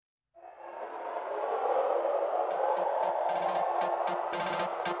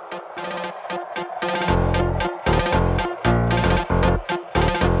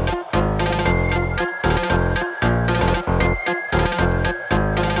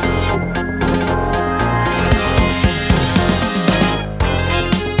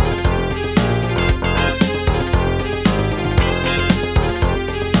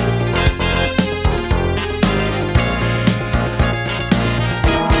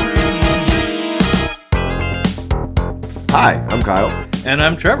Hi, I'm Kyle. And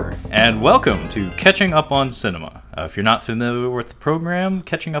I'm Trevor, and welcome to Catching Up on Cinema. If you're not familiar with the program,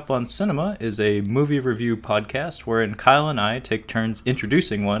 Catching Up on Cinema is a movie review podcast wherein Kyle and I take turns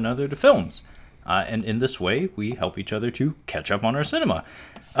introducing one another to films. And in this way, we help each other to catch up on our cinema.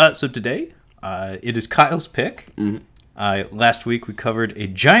 So today, it is Kyle's pick. Last week, we covered a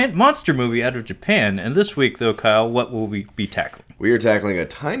giant monster movie out of Japan. And this week, though, Kyle, what will we be tackling? We are tackling a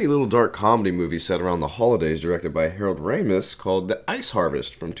tiny little dark comedy movie set around the holidays directed by Harold Ramis called The Ice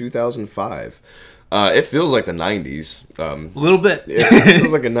Harvest from 2005. It feels like the 90s. A little bit. It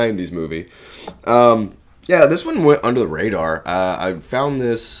feels like a 90s movie. Yeah, this one went under the radar. I found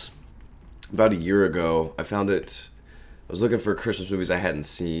this about a year ago. I was looking for Christmas movies I hadn't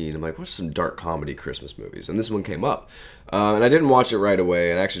seen. I'm like, what's some dark comedy Christmas movies? And this one came up. And I didn't watch it right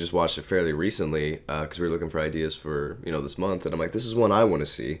away. And I actually just watched it fairly recently because we were looking for ideas for, this month. And I'm like, this is one I want to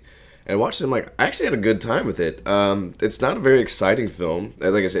see. And I watched it. I'm like, I actually had a good time with it. It's not a very exciting film.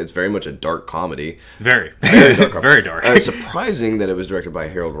 Like I said, it's very much a dark comedy. Very dark. Very dark. It's surprising that it was directed by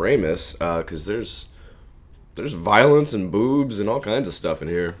Harold Ramis because there's violence and boobs and all kinds of stuff in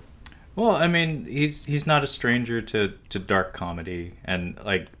here. Well, I mean, he's not a stranger to dark comedy, and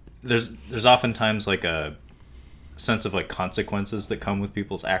like there's oftentimes like a sense of like consequences that come with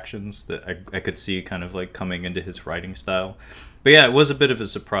people's actions that I could see kind of like coming into his writing style. But yeah, it was a bit of a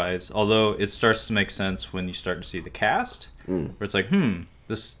surprise, although it starts to make sense when you start to see the cast, where it's like,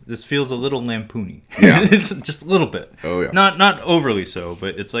 this feels a little lampoony. Yeah. It's just a little bit. Oh yeah. Not overly so,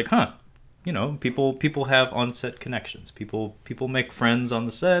 but it's like, people have on-set connections. People make friends on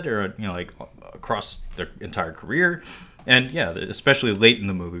the set or, like across their entire career. And yeah, especially late in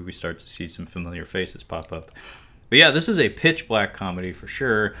the movie, we start to see some familiar faces pop up. But yeah, this is a pitch black comedy for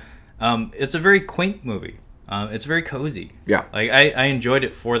sure. It's a very quaint movie. It's very cozy. Yeah. Like I enjoyed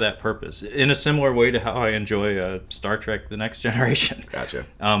it for that purpose, in a similar way to how I enjoy Star Trek: The Next Generation. Gotcha.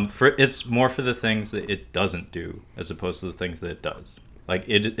 It's more for the things that it doesn't do as opposed to the things that it does. Like,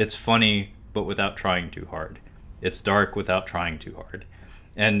 it's funny, but without trying too hard. It's dark without trying too hard.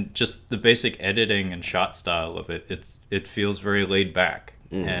 And just the basic editing and shot style of it feels very laid back.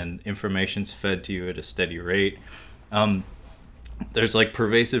 And information's fed to you at a steady rate. There's, like,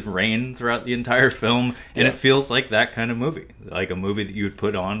 pervasive rain throughout the entire film, and it feels like that kind of movie. Like a movie that you would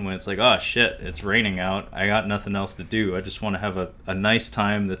put on when it's like, oh, shit, it's raining out. I got nothing else to do. I just want to have a nice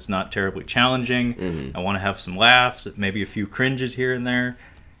time that's not terribly challenging. I want to have some laughs, maybe a few cringes here and there.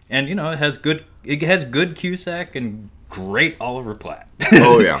 And, it has good Cusack and great Oliver Platt.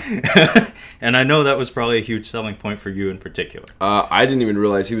 Oh, yeah. And I know that was probably a huge selling point for you in particular. I didn't even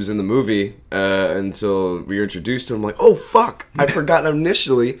realize he was in the movie until we were introduced to him. I'm like, oh, fuck. I'd forgotten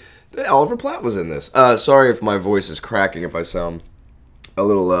initially that Oliver Platt was in this. Sorry if my voice is cracking, if I sound a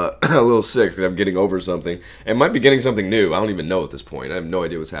little sick because I'm getting over something. It might be getting something new. I don't even know at this point. I have no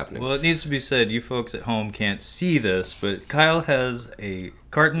idea what's happening. Well, it needs to be said, you folks at home can't see this, but Kyle has a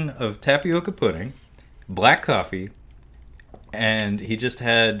carton of tapioca pudding, black coffee, and he just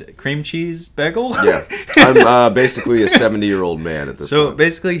had cream cheese bagel. Yeah. I'm basically a 70-year-old man at this point. So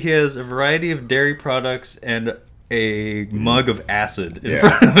basically he has a variety of dairy products and a mug of acid in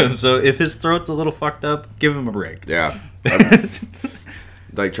front of him. So if his throat's a little fucked up, give him a break. Yeah.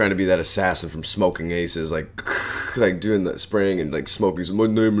 Like trying to be that assassin from Smoking Aces, like doing the spraying and like smoking. So my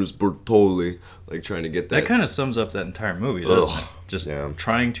name is Bertoli. Like trying to get that. That kind of sums up that entire movie, doesn't it? Just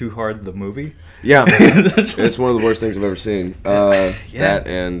trying too hard the movie. Yeah, it's one of the worst things I've ever seen. That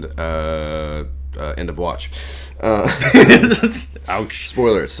and End of Watch. Ouch.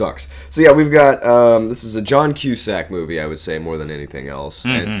 Spoiler, it sucks. So yeah, we've got, this is a John Cusack movie, I would say, more than anything else.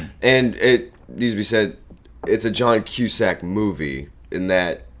 And it needs to be said, it's a John Cusack movie in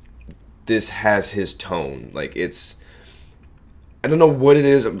that this has his tone. Like, I don't know what it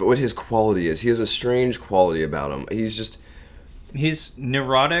is, what his quality is. He has a strange quality about him. He's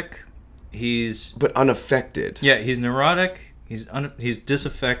neurotic. But unaffected. Yeah, he's neurotic. He's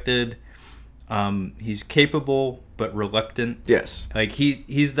disaffected. He's capable but reluctant. Yes. Like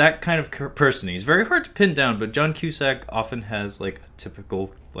he's that kind of person. He's very hard to pin down, but John Cusack often has like a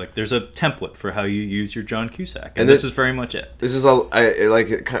typical, like there's a template for how you use your John Cusack, and this is very much it. This is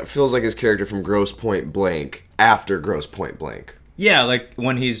it kind of feels like his character from Grosse Pointe Blank after Grosse Pointe Blank. Yeah, like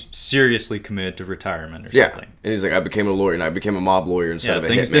when he's seriously committed to retirement or something. And he's like, I became a lawyer, and I became a mob lawyer instead of a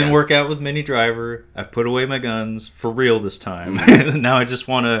hitman. Things didn't work out with Minnie Driver. I've put away my guns for real this time. Now I just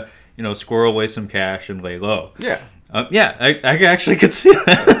want to, squirrel away some cash and lay low. Yeah. Yeah, I actually could see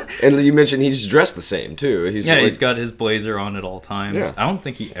that. And you mentioned he's dressed the same too. He's got his blazer on at all times. Yeah. I don't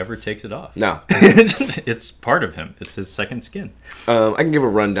think he ever takes it off. No. It's part of him. It's his second skin. I can give a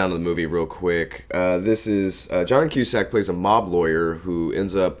rundown of the movie real quick. This is John Cusack plays a mob lawyer who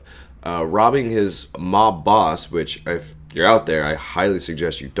ends up robbing his mob boss, which if you're out there, I highly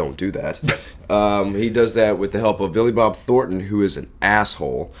suggest you don't do that. He does that with the help of Billy Bob Thornton, who is an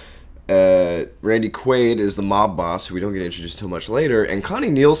asshole. Randy Quaid is the mob boss, who we don't get introduced to much later, and Connie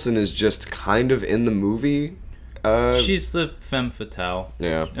Nielsen is just kind of in the movie. She's the femme fatale.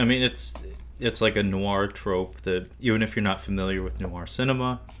 Yeah. I mean, it's like a noir trope that even if you're not familiar with noir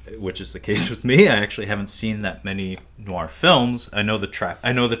cinema, which is the case with me, I actually haven't seen that many noir films. I know the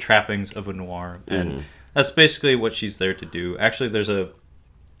trappings of a noir, and that's basically what she's there to do. Actually, there's a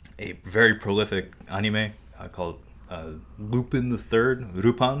very prolific anime called Lupin the Third,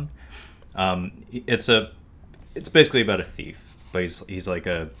 Rupan. It's basically about a thief, but he's like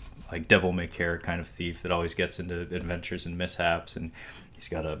a devil may care kind of thief that always gets into adventures and mishaps, and he's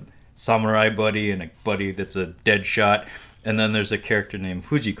got a samurai buddy and a buddy that's a dead shot, and then there's a character named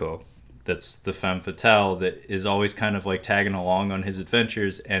Fujiko that's the femme fatale that is always kind of like tagging along on his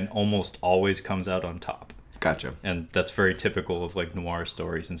adventures and almost always comes out on top. Gotcha. And that's very typical of like noir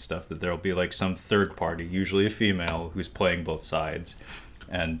stories and stuff, that there'll be like some third party, usually a female, who's playing both sides,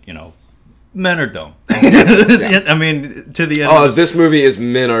 and men are dumb. Yeah. I mean, to the end. Oh, this movie is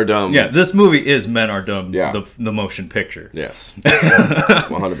Men Are Dumb. Yeah, this movie is Men Are Dumb. Yeah. The motion picture. Yes.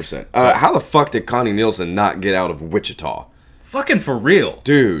 100%. How the fuck did Connie Nielsen not get out of Wichita? Fucking for real.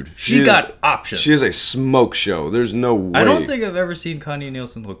 Dude. She got options. She is a smoke show. There's no way. I don't think I've ever seen Connie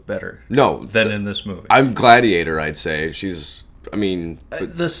Nielsen look better. No. Than in this movie. I'm Gladiator, I'd say.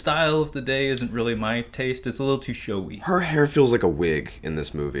 The style of the day isn't really my taste. It's a little too showy. Her hair feels like a wig in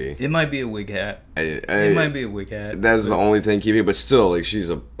this movie. It might be a wig hat. It might be a wig hat. That's the only thing keeping it, but still, like, she's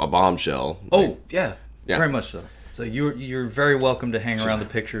a bombshell. Oh, yeah. Yeah. Very much so. So you're very welcome to hang around the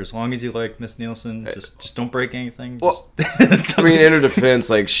picture as long as you like Miss Nielsen. Just don't break anything. Well, I mean, in her defense,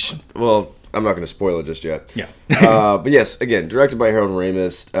 like, I'm not going to spoil it just yet. Yeah. But yes, again, directed by Harold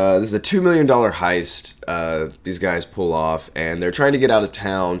Ramis. This is a $2 million heist these guys pull off, and they're trying to get out of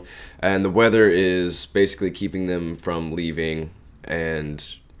town, and the weather is basically keeping them from leaving,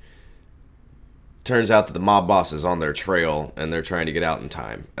 and turns out that the mob boss is on their trail, and they're trying to get out in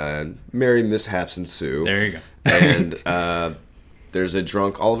time. And merry mishaps ensue. There you go. And there's a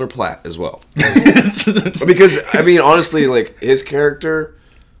drunk Oliver Platt as well. Because, I mean, honestly, like, his character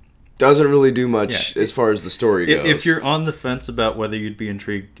doesn't really do much as far as the story goes. If you're on the fence about whether you'd be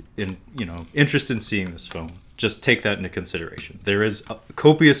interested in seeing this film, just take that into consideration. There is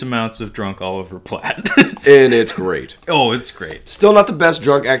copious amounts of drunk Oliver Platt. And it's great. Oh, it's great. Still not the best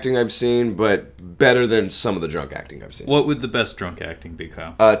drunk acting I've seen, but better than some of the drunk acting I've seen. What would the best drunk acting be,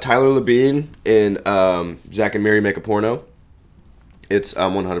 Kyle? Tyler Labine in Zack and Mary Make a Porno. It's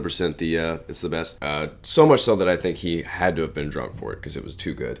 100% it's the best. So much so that I think he had to have been drunk for it because it was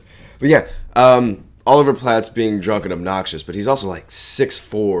too good. But yeah, Oliver Platt's being drunk and obnoxious, but he's also like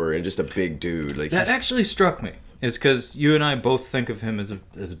 6'4" and just a big dude. Like that actually struck me. It's because you and I both think of him as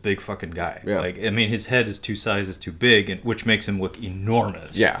a big fucking guy. Yeah. Like, I mean, his head is 2 sizes too big, which makes him look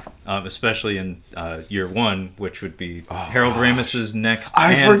enormous. Yeah. Especially in Year One, which would be Harold Ramis's next.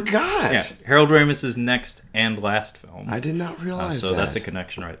 I forgot. Yeah, Harold Ramis's next and last film. I did not realize so that. that's a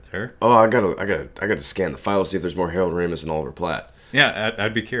connection right there. Oh, I gotta scan the file, see if there's more Harold Ramis and Oliver Platt. Yeah,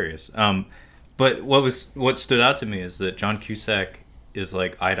 I'd be curious. But what stood out to me is that John Cusack is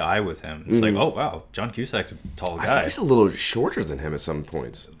like eye to eye with him. It's like, oh wow, John Cusack's a tall guy. I think he's a little shorter than him at some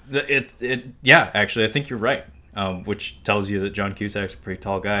points. Yeah, actually, I think you're right. Which tells you that John Cusack's a pretty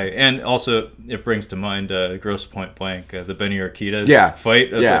tall guy, and also it brings to mind Grosse Point Blank, the Benny Urquidez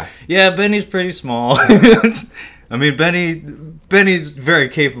fight. Benny's pretty small. I mean, Benny's very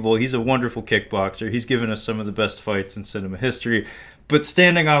capable. He's a wonderful kickboxer. He's given us some of the best fights in cinema history. But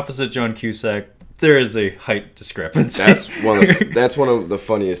standing opposite John Cusack, there is a height discrepancy. That's one of the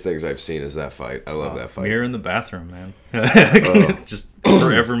funniest things I've seen is that fight. I love that fight. Mirror in the Bathroom, man. Just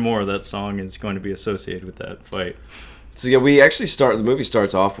forevermore, that song is going to be associated with that fight. So yeah, the movie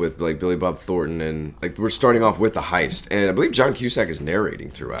starts off with like Billy Bob Thornton, and like we're starting off with the heist, and I believe John Cusack is narrating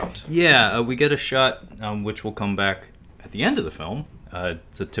throughout. Yeah, we get a shot, which will come back at the end of the film.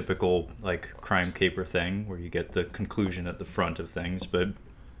 It's a typical like crime caper thing where you get the conclusion at the front of things, but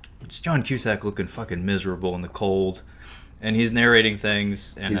it's John Cusack looking fucking miserable in the cold, and he's narrating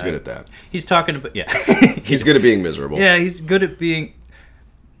things. And he's good at that. He's talking about he's good at being miserable. Yeah, he's good at being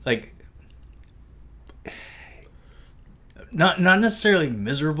like not necessarily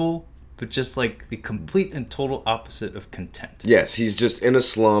miserable, but just like the complete and total opposite of content. Yes, he's just in a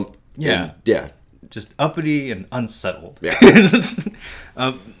slump. Yeah. Yeah. Just uppity and unsettled. Yeah.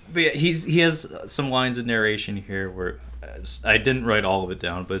 But yeah, he has some lines of narration here where I didn't write all of it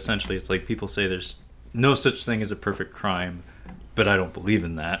down, but essentially it's like people say there's no such thing as a perfect crime, but I don't believe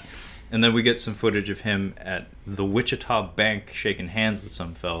in that. And then we get some footage of him at the Wichita Bank shaking hands with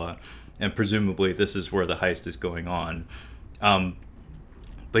some fella, and presumably this is where the heist is going on.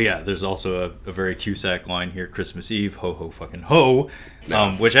 But yeah, there's also a very Cusack line here, Christmas Eve, ho ho fucking ho,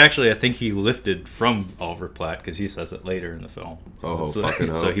 which actually I think he lifted from Oliver Platt because he says it later in the film. Ho ho fucking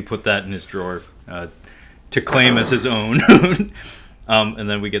ho. So he put that in his drawer to claim as his own. And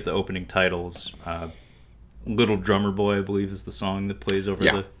then we get the opening titles. Little Drummer Boy, I believe, is the song that plays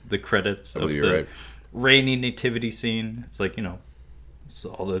over the credits of the rainy nativity scene. It's like, it's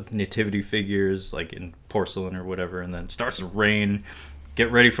all the nativity figures like in porcelain or whatever, and then it starts to rain. Get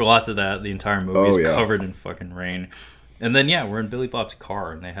ready for lots of that. The entire movie is covered in fucking rain. And then, we're in Billy Bob's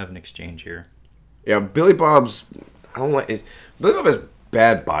car, and they have an exchange here. Yeah, Billy Bob's... I don't like it. Billy Bob has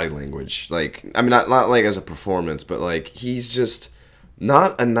bad body language. Like, I mean, not like as a performance, but like, he's just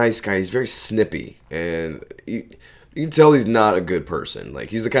not a nice guy. He's very snippy. And you can tell he's not a good person. Like,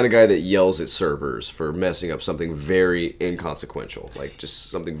 he's the kind of guy that yells at servers for messing up something very inconsequential. Like, just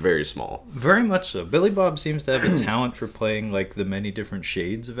something very small. Very much so. Billy Bob seems to have a talent for playing, like, the many different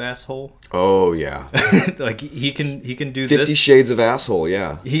shades of asshole. Oh, yeah. Like, he can do 50 Shades of Asshole,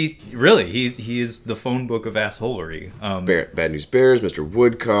 yeah. He is the phone book of assholery. Bad News Bears, Mr.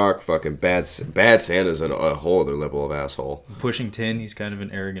 Woodcock, fucking Bad Santa's a whole other level of asshole. Pushing Tin, he's kind of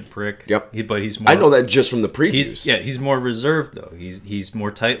an arrogant prick. Yep. But he's more... I know that just from the previews. He's more reserved, though. He's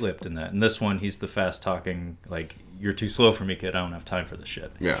more tight-lipped in that. In this one, he's the fast-talking, like, you're too slow for me, kid. I don't have time for this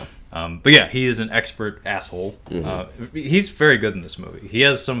shit. Yeah. But yeah, he is an expert asshole. Mm-hmm. He's very good in this movie. He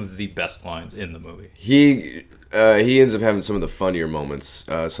has some of the best lines in the movie. He ends up having some of the funnier moments,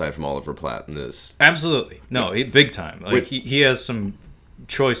 aside from Oliver Platt in this. Absolutely. No, big time. Like, he has some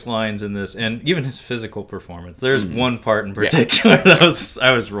choice lines in this, and even his physical performance. There's one part in particular that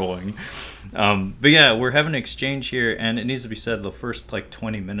I was rolling. But yeah, we're having an exchange here, and it needs to be said, the first like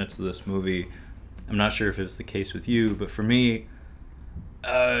 20 minutes of this movie, I'm not sure if it was the case with you, but for me,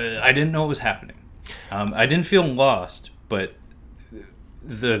 I didn't know what was happening. I didn't feel lost, but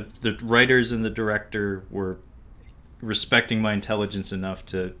the writers and the director were respecting my intelligence enough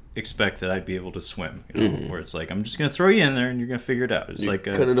to expect that I'd be able to swim. Where it's like, I'm just going to throw you in there and you're going to figure it out. It's like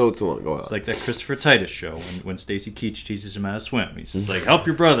kind of know what's going to go out. It's like that Christopher Titus show when Stacy Keach teaches him how to swim. He's just like, help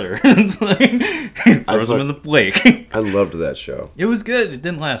your brother. It's like, he throws him in the lake. I loved that show. It was good. It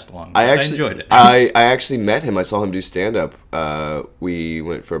didn't last long. I enjoyed it. I actually met him. I saw him do stand-up. We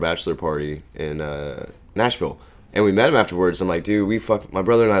went for a bachelor party in Nashville. And we met him afterwards. I'm like, dude, my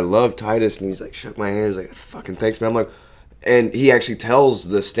brother and I love Titus. And he's like, shook my hand. He's like, fucking thanks, man. I'm like, and he actually tells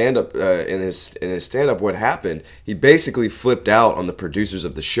the stand-up in his stand-up what happened. He basically flipped out on the producers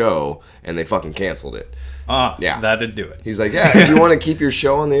of the show, and they fucking canceled it. That'd do it. He's like, yeah, if you want to keep your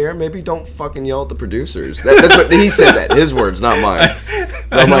show on the air, maybe don't fucking yell at the producers. That's what he said. That his words, not mine.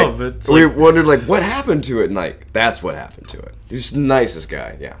 I know, but we wondered like what happened to it, and like that's what happened to it. He's the nicest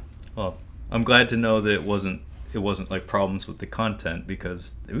guy. Yeah. Well, I'm glad to know that it wasn't like problems with the content,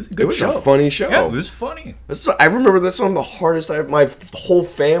 because it was a good show. It was a funny show. Yeah, it was funny. I remember this one the hardest my whole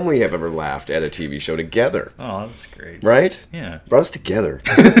family have ever laughed at a TV show together. Oh, that's great. Right? Yeah. Brought us together.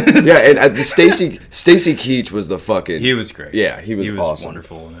 Yeah, and Stacy Keach was the fucking... He was great. Yeah, he was awesome. He was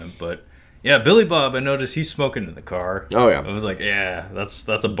wonderful in it. But yeah, Billy Bob, I noticed he's smoking in the car. Oh, yeah. I was like, yeah, that's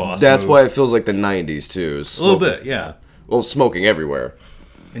a boss That's move. why it feels like the 90s, too. A little bit, yeah. Well, smoking everywhere.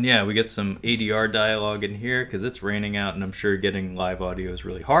 And yeah, we get some ADR dialogue in here because it's raining out, and I'm sure getting live audio is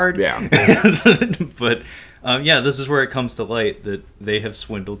really hard. Yeah. But this is where it comes to light that they have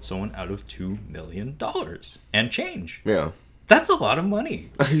swindled someone out of $2 million and change. Yeah. That's a lot of money.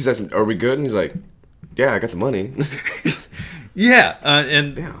 He's asking, are we good? And he's like, yeah, I got the money. Yeah,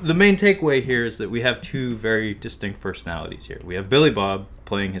 the main takeaway here is that we have two very distinct personalities here. We have Billy Bob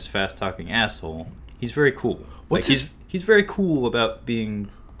playing his fast-talking asshole. He's very cool. He's very cool about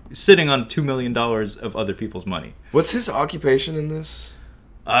sitting on $2 million of other people's money. What's his occupation in this?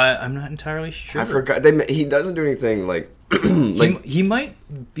 I'm not entirely sure. I forgot. He doesn't do anything like... he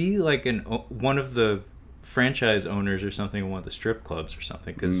might be like one of the franchise owners or something in one of the strip clubs or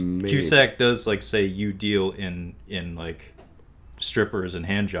something, because Cusack does like say you deal in like strippers and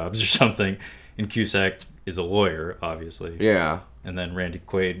hand jobs or something, and Cusack is a lawyer, obviously. Yeah. And then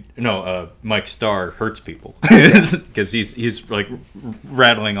Mike Starr hurts people because he's like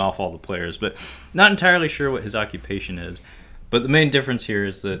rattling off all the players, but not entirely sure what his occupation is. But the main difference here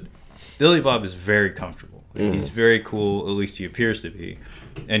is that Billy Bob is very comfortable. He's very cool, at least he appears to be.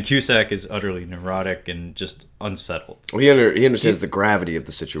 And Cusack is utterly neurotic and just unsettled. Well, he understands the gravity of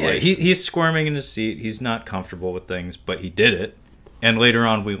the situation. Yeah, he's squirming in his seat. He's not comfortable with things, but he did it. And later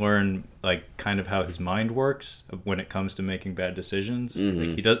on, we learn like kind of how his mind works when it comes to making bad decisions.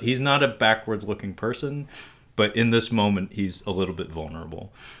 Like he's not a backwards-looking person, but in this moment, he's a little bit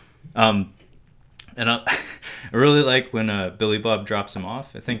vulnerable. And I really like when Billy Bob drops him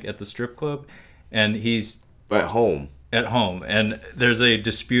off, I think, at the strip club, and he's At home, and there's a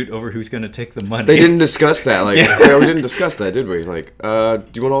dispute over who's going to take the money. they didn't discuss that. Like, yeah, we didn't discuss that, did we? Like, do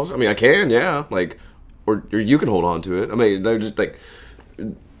you want to? I mean, I can, yeah. Like, or you can hold on to it. I mean, they're just like,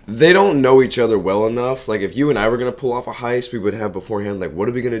 they don't know each other well enough. Like, if you and I were going to pull off a heist, we would have beforehand, like, what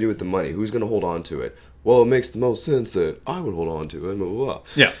are we going to do with the money? Who's going to hold on to it? Well, it makes the most sense that I would hold on to it. Blah, blah, blah.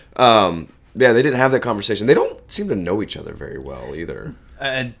 Yeah. Yeah, they didn't have that conversation. They don't seem to know each other very well either.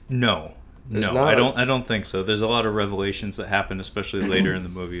 No, I don't think so. There's a lot of revelations that happen, especially later in the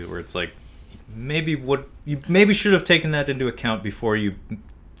movie, where it's like, maybe should have taken that into account before you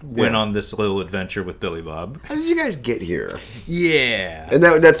went on this little adventure with Billy Bob. How did you guys get here? Yeah. And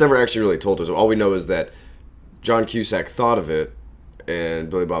that's never actually really told us. All we know is that John Cusack thought of it, and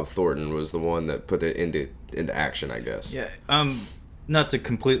Billy Bob Thornton was the one that put it into action, I guess. Yeah. Not to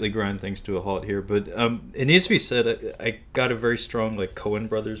completely grind things to a halt here, but it needs to be said, I got a very strong like Coen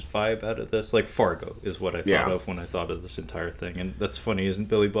Brothers vibe out of this. Like Fargo is what I thought of when I thought of this entire thing. And that's funny, isn't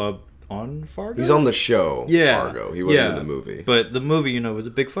Billy Bob on Fargo? He's on the show, yeah. Fargo. He wasn't in the movie. But the movie, was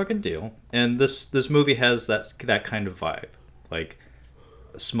a big fucking deal. And this movie has that kind of vibe. Like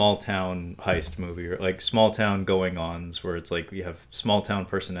a small town heist movie, or like small town going-ons where it's like you have small town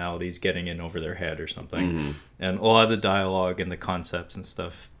personalities getting in over their head or something. And a lot of the dialogue and the concepts and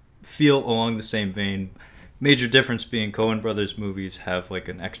stuff feel along the same vein. Major difference being Coen Brothers movies have like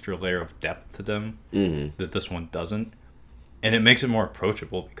an extra layer of depth to them that this one doesn't. And it makes it more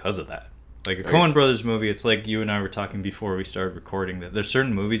approachable because of that. Like a Coen Brothers movie, it's like you and I were talking before we started recording, that there's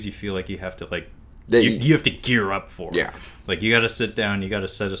certain movies you feel like you have to like you have to gear up for. Yeah. Like you got to sit down, you got to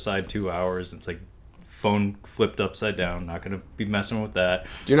set aside 2 hours. It's like phone flipped upside down. Not gonna be messing with that.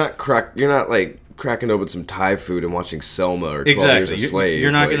 You're not like cracking open some Thai food and watching Selma or 12 Years a Slave.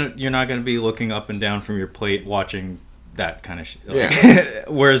 You're not gonna be looking up and down from your plate watching that kind of shit. Yeah.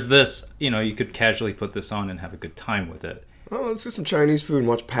 Whereas this, you could casually put this on and have a good time with it. Oh, let's get some Chinese food and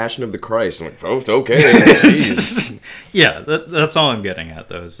watch Passion of the Christ. I'm like, oh, okay. Jeez. Yeah, that's all I'm getting at,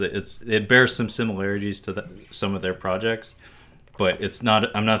 though. Is that it bears some similarities to some of their projects, but it's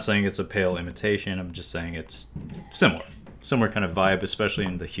not. I'm not saying it's a pale imitation. I'm just saying it's similar kind of vibe, especially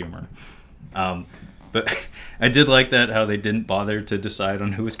in the humor. But I did like that how they didn't bother to decide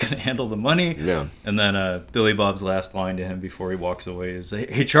on who was going to handle the money. Yeah. And then Billy Bob's last line to him before he walks away is,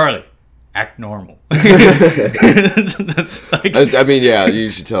 "Hey, Charlie, act normal." That's like, I mean, yeah, you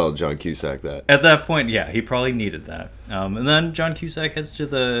should tell John Cusack that. At that point, yeah, he probably needed that. And then John Cusack heads to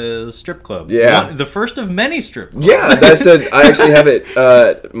the strip club. Yeah. The first of many strip clubs. Yeah, that's it. I actually have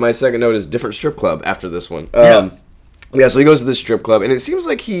it. My second note is different strip club after this one. Yeah, so he goes to this strip club, and it seems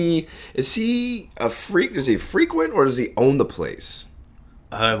like is he a freak? Does he frequent, or does he own the place?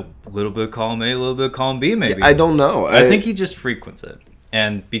 A little bit of column A, a little bit of column B, maybe. Yeah, I don't know. I think he just frequents it.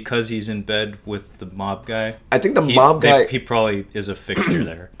 And because he's in bed with the mob guy, I think mob guy... he probably is a fixture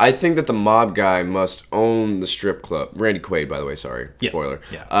there. I think that the mob guy must own the strip club. Randy Quaid, by the way, sorry. Yes. Spoiler.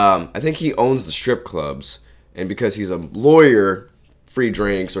 Yeah. I think he owns the strip clubs, and because he's a lawyer, free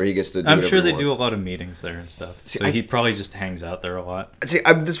drinks, or he gets to do I'm sure they wants. Do a lot of meetings there and stuff. So he probably just hangs out there a lot. See,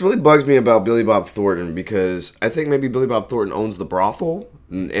 this really bugs me about Billy Bob Thornton, because I think maybe Billy Bob Thornton owns the brothel,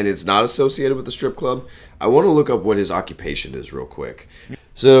 and it's not associated with the strip club. I want to look up what his occupation is real quick.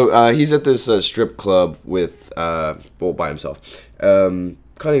 So he's at this strip club with by himself. Connie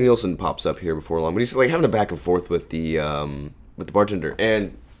Nielsen pops up here before long, but he's like having a back and forth with the bartender,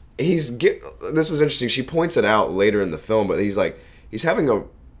 and this was interesting. She points it out later in the film, but he's having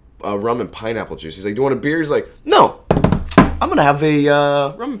a rum and pineapple juice. He's like, "Do you want a beer?" He's like, "No, I'm gonna have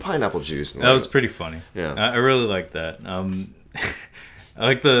a rum and pineapple juice." That was pretty funny. Yeah, I really like that. I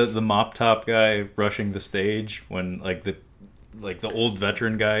like the mop top guy rushing the stage when the old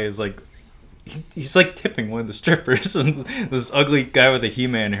veteran guy is like, he's like tipping one of the strippers, and this ugly guy with a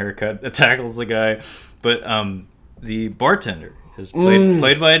He-Man haircut tackles the guy. But the bartender is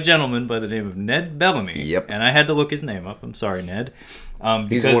played by a gentleman by the name of Ned Bellamy. Yep. And I had to look his name up. I'm sorry, Ned.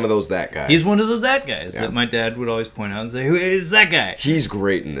 He's one of those that guys. He's one of those that guys that my dad would always point out and say, "Who is that guy?" He's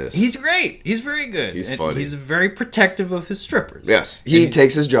great in this. He's great. He's very good. Funny. He's very protective of his strippers. Yes, he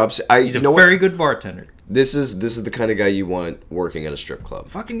takes his job. He's a very good bartender. This is the kind of guy you want working at a strip club.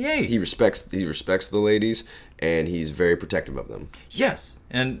 Fucking yay. He respects the ladies, and he's very protective of them. Yes,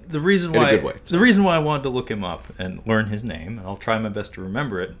 and the reason In a why good way. the reason why I wanted to look him up and learn his name, and I'll try my best to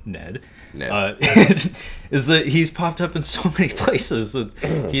remember it, Ned. Is that he's popped up in so many places.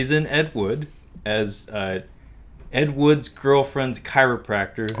 He's in Ed Wood as Ed Wood's girlfriend's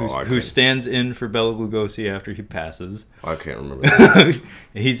chiropractor, who stands in for Bela Lugosi after he passes. I can't remember that.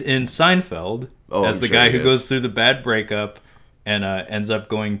 He's in Seinfeld as the guy who goes through the bad breakup and ends up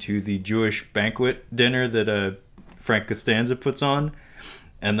going to the Jewish banquet dinner that Frank Costanza puts on.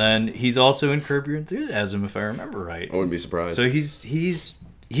 And then he's also in Curb Your Enthusiasm, if I remember right. I wouldn't be surprised. So he's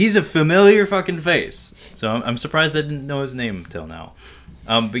a familiar fucking face. So I'm surprised I didn't know his name until now.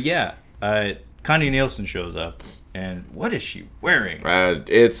 But yeah, Connie Nielsen shows up. And what is she wearing?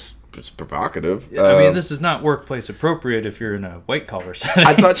 It's provocative. I mean, this is not workplace appropriate if you're in a white collar setting.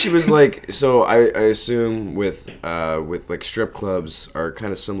 I thought she was like, so I assume with like strip clubs are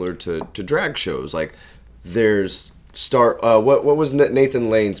kind of similar to drag shows. Like there's what was Nathan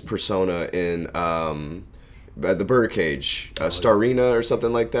Lane's persona in the Birdcage, Starina or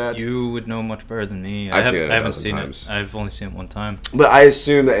something like that. You would know much better than me. I haven't seen it. I've only seen it one time. But I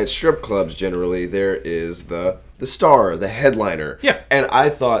assume that at strip clubs generally there is the star, the headliner. Yeah. And I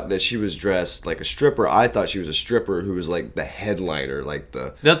thought that she was dressed like a stripper. I thought she was a stripper who was like the headliner, like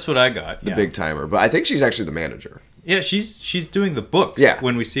That's what I got. The big timer. But I think she's actually the manager. Yeah, she's doing the books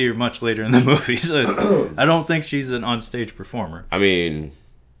when we see her much later in the movie. So I don't think she's an onstage performer. I mean,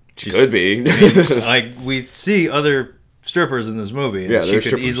 she could be. Like, we see other strippers in this movie, and she could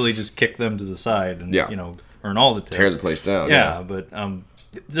strippers. easily just kick them to the side and, earn all the tips. Tear the place down. Yeah, but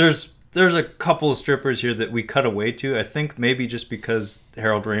there's a couple of strippers here that we cut away to. I think maybe just because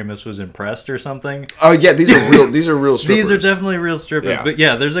Harold Ramis was impressed or something. Oh yeah, these are real. These are real strippers. These are definitely real strippers. Yeah. But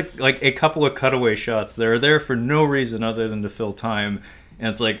yeah, there's a couple of cutaway shots that are there for no reason other than to fill time, and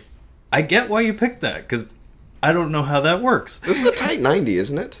it's like, I get why you picked that because I don't know how that works. This is a tight 90,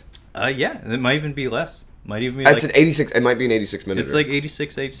 isn't it? Yeah, it might even be less. Might even be It's an 86. It might be an 86 minute. It's like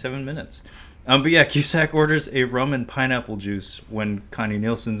 86, 87 minutes. But yeah, Cusack orders a rum and pineapple juice when Connie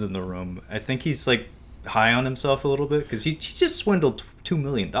Nielsen's in the room. I think he's like high on himself a little bit because he just swindled $2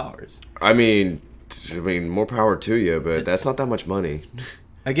 million. I mean, more power to you, but that's not that much money.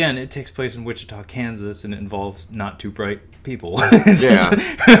 Again, it takes place in Wichita, Kansas, and it involves not too bright people. Yeah,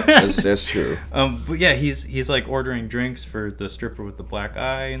 that's true. But yeah, he's like ordering drinks for the stripper with the black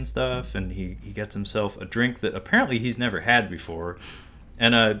eye and stuff, and he gets himself a drink that apparently he's never had before.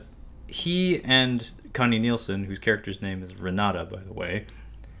 And he and Connie Nielsen, whose character's name is Renata, by the way,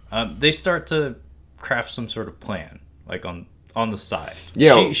 they start to craft some sort of plan, like on the side.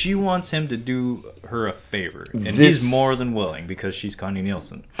 Yeah. She wants him to do her a favor, and he's more than willing because she's Connie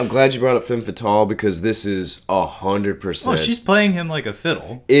Nielsen. I'm glad you brought up Femme Fatale because this is 100%. Oh, she's playing him like a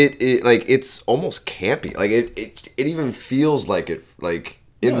fiddle. It like it's almost campy. Like it even feels like it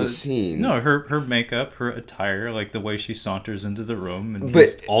in the scene. No, her makeup, her attire, like the way she saunters into the room, and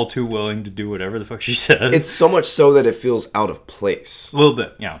he's all too willing to do whatever the fuck she says. It's so much so that it feels out of place. A little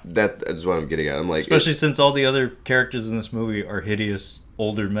bit, yeah. That is what I'm getting at. I'm like, especially since all the other characters in this movie are hideous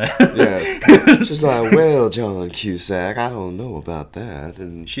older men. Yeah, she's like, well, John Cusack, I don't know about that,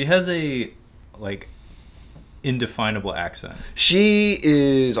 and she has a indefinable accent. She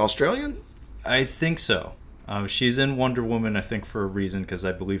is Australian? I think so. She's in Wonder Woman, I think, for a reason, because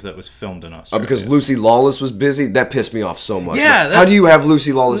I believe that was filmed in Australia. Because Lucy Lawless was busy? That pissed me off so much. Yeah. How do you have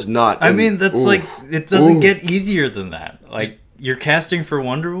Lucy Lawless not? I mean, that's like, it doesn't get easier than that. Like, you're casting for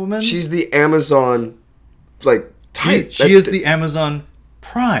Wonder Woman? She's the Amazon, type. She is the Amazon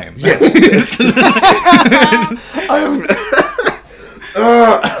Prime. Yes.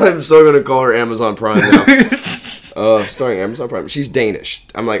 I'm so going to call her Amazon Prime now. Starring Amazon Prime. She's Danish.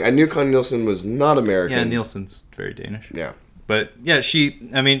 I'm like, I knew Connie Nielsen was not American. Yeah, Nielsen's very Danish. Yeah. But yeah, she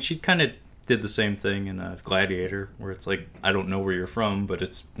kind of did the same thing in Gladiator, where it's like, I don't know where you're from, but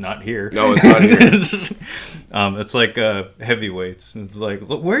it's not here. No, it's not here. It's like heavyweights. It's like,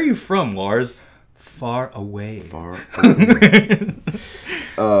 where are you from, Lars? Far away. Far away.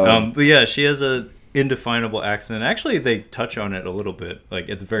 But yeah, she has a indefinable accent. Actually, they touch on it a little bit, like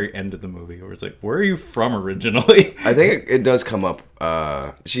at the very end of the movie, where it's like, where are you from originally? I think it does come up.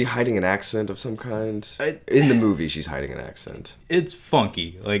 Is she hiding an accent of some kind? In the movie, she's hiding an accent. It's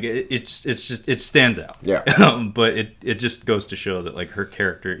funky. Like it's just, it stands out. Yeah. But it just goes to show that like her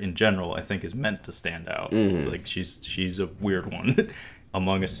character in general, I think, is meant to stand out. Mm-hmm. It's like she's a weird one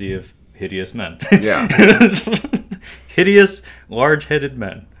among a sea of hideous men. Yeah. Hideous, large-headed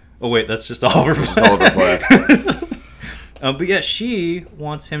men. Oh wait, that's just Oliver Platt. But yeah, she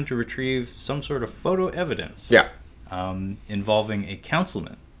wants him to retrieve some sort of photo evidence. Yeah. Involving a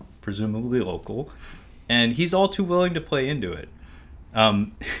councilman, presumably local, and he's all too willing to play into it.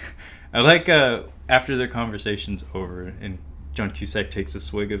 I like after their conversation's over and John Cusack takes a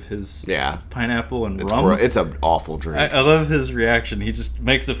swig of his pineapple and rum. It's an awful drink. I love his reaction. He just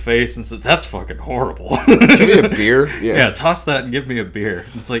makes a face and says, "That's fucking horrible." Give me a beer. Yeah, toss that and give me a beer.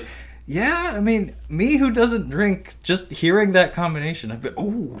 It's like, yeah, I mean, me who doesn't drink, just hearing that combination, I'd be,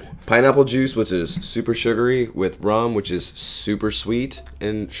 ooh. Pineapple juice, which is super sugary, with rum, which is super sweet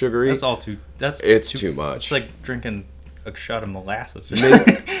and sugary. It's too much. It's like drinking a shot of molasses or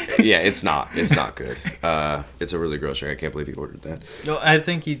something. Yeah, it's not good. It's a really gross drink. I can't believe he ordered that. No, I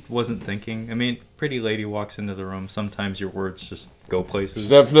think he wasn't thinking. I mean, pretty lady walks into the room. Sometimes your words just go places.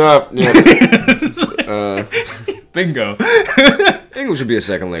 Snap. Yeah. Bingo. English would be a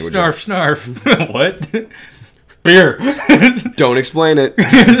second language. Snarf. What? Beer. Don't explain it.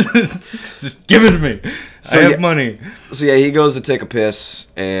 Just give it to me. I have money. So yeah, he goes to take a piss,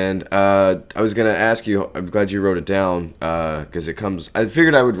 and I was gonna ask you. I'm glad you wrote it down because it comes. I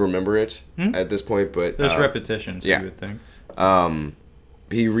figured I would remember it at this point, but there's repetitions. You would think.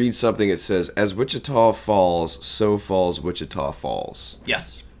 He reads something. It says, "As Wichita falls, so falls Wichita Falls."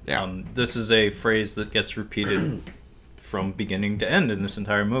 Yes. Yeah. This is a phrase that gets repeated from beginning to end in this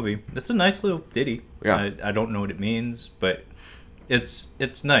entire movie. It's a nice little ditty. Yeah. I don't know what it means, but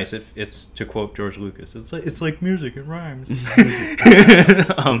it's nice. If it's to quote George Lucas, it's like music. It rhymes.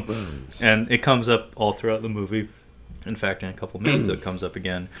 And it comes up all throughout the movie. In fact, in a couple minutes, it comes up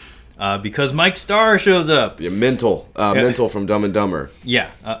again because Mike Starr shows up. Yeah, Mental from Dumb and Dumber.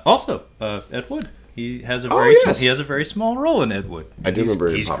 Yeah. Also, Ed Wood. He has a very small role in Ed Wood. I do remember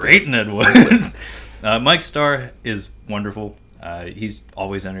him. He's great in Ed Wood. Mike Starr is wonderful. He's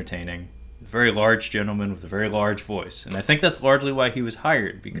always entertaining. Very large gentleman with a very large voice, and I think that's largely why he was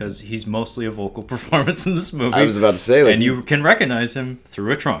hired, because he's mostly a vocal performance in this movie. I was about to say, and you can recognize him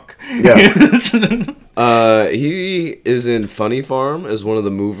through a trunk. Yeah. He is in Funny Farm as one of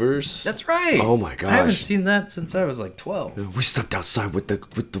the movers. That's right. Oh my gosh. I haven't seen that since I was like 12. We stepped outside with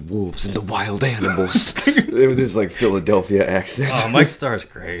the wolves and the wild animals. With his like Philadelphia accent. Oh, Mike Starr's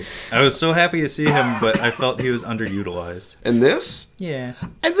great. I was so happy to see him, but I felt he was underutilized. And this? Yeah.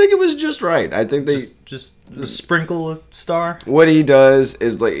 I think it was just right. I think they just a sprinkle of Starr. What he does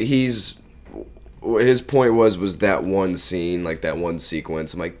is like his point was that one scene, like that one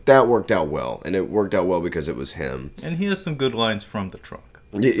sequence. I'm like, that worked out well, and it worked out well because it was him. And he has some good lines from the trunk.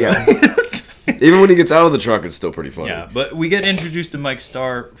 Yeah. Even when he gets out of the trunk, it's still pretty funny. Yeah, but we get introduced to Mike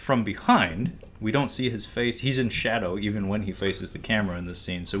Starr from behind. We don't see his face. He's in shadow even when he faces the camera in this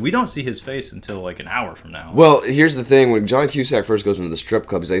scene. So we don't see his face until like an hour from now. Well, here's the thing. When John Cusack first goes into the strip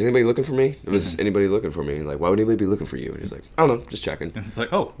club, he's like, is anybody looking for me? Was anybody looking for me? Like, why would anybody be looking for you? And he's like, I don't know, just checking. And it's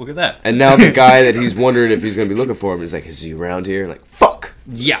like, oh, look at that. And now the guy that he's wondering if he's going to be looking for him is like, is he around here? Like, fuck.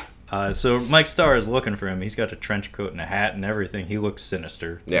 Yeah. So Mike Starr is looking for him. He's got a trench coat and a hat and everything. He looks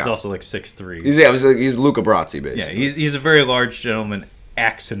sinister. Yeah. He's also like 6'3". He's Luca Brasi, basically. Yeah, he's a very large gentleman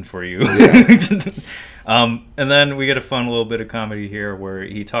axing for you. Yeah. And then we get a fun little bit of comedy here where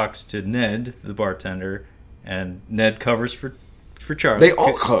he talks to Ned, the bartender, and Ned covers for Charlie. They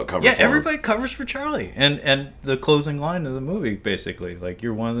all cover for him. Yeah, everybody covers for Charlie. And the closing line of the movie, basically, like,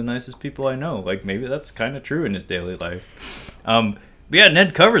 you're one of the nicest people I know. Like, maybe that's kind of true in his daily life. But yeah,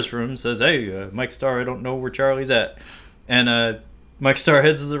 Ned covers for him, says, hey, Mike Starr, I don't know where Charlie's at. And Mike Starr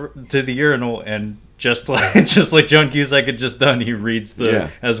heads to the urinal, and just like John Cusack had just done, he reads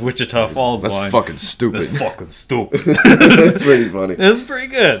as Wichita Falls line. That's fucking stupid. That's pretty funny. It's pretty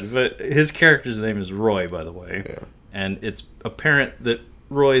good. But his character's name is Roy, by the way. Yeah. And it's apparent that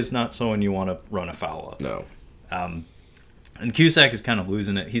Roy is not someone you want to run afoul of. No. And Cusack is kind of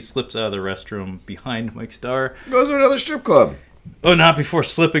losing it. He slips out of the restroom behind Mike Starr. Goes to another strip club. Oh, not before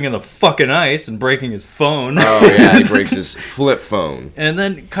slipping in the fucking ice and breaking his phone. Oh, yeah, he breaks his flip phone. And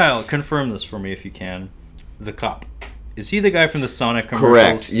then, Kyle, confirm this for me if you can. The cop. Is he the guy from the Sonic commercials?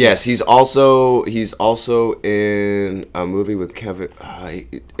 Correct. Yes, he's also in a movie with Kevin.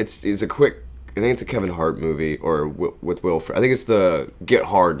 It's a quick. I think it's a Kevin Hart movie or with Will Ferrell. I think it's the Get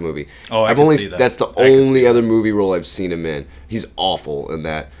Hard movie. Oh, I can see that. That's the only other movie role I've seen him in. He's awful in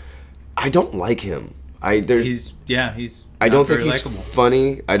that. I don't like him. I don't think he's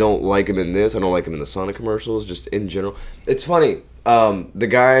funny. I don't like him in this. I don't like him in the Sonic commercials, just in general. It's funny. The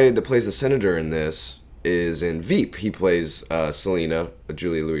guy that plays the senator in this is in Veep. He plays Selena,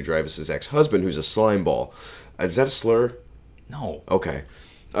 Julia Louis-Dreyfus' ex-husband, who's a slime ball. Is that a slur? No. Okay.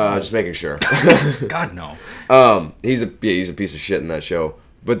 Just making sure. God, no. He's a piece of shit in that show.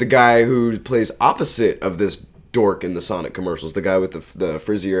 But the guy who plays opposite of this dork in the Sonic commercials, the guy with the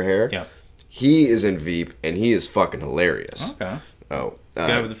frizzier hair. Yeah. He is in Veep, and he is fucking hilarious. Okay. Oh, The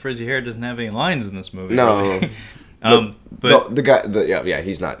guy with the frizzy hair doesn't have any lines in this movie. no. Really. But the guy, yeah,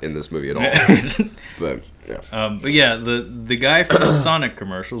 he's not in this movie at all. But yeah, but yeah, the guy from the Sonic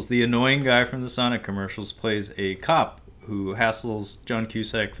commercials, the annoying guy from the Sonic commercials, plays a cop who hassles John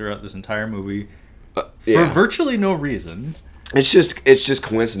Cusack throughout this entire movie for yeah. virtually no reason. It's just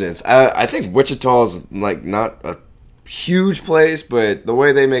coincidence. I think Wichita is like not a huge place, but the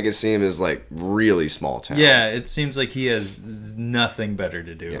way they make it seem is like really small town. Yeah, it seems like he has nothing better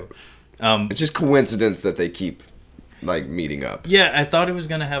to do. Yeah. It's just coincidence that they keep like meeting up. Yeah, I thought it was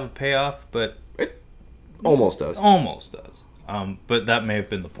gonna have a payoff, but It almost does. almost does. But that may have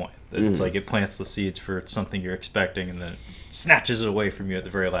been the point. That It's like it plants the seeds for something you're expecting, and then it snatches it away from you at the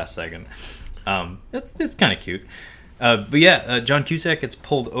very last second. It's kind of cute. But yeah, John Cusack gets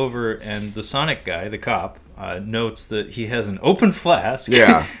pulled over, and the Sonic guy, the cop, notes that he has an open flask.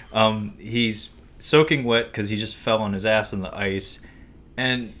 Yeah. He's soaking wet because he just fell on his ass in the ice,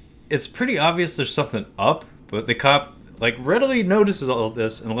 and it's pretty obvious there's something up. But the cop like readily notices all of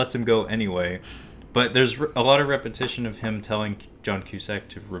this and lets him go anyway. But there's a lot of repetition of him telling John Cusack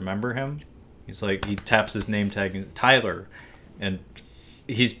to remember him. He's like, he taps his name tag, Tyler, and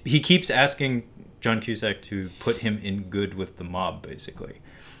he keeps asking John Cusack to put him in good with the mob, basically.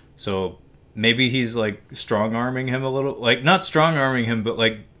 So maybe he's like strong-arming him a little, like not strong-arming him, but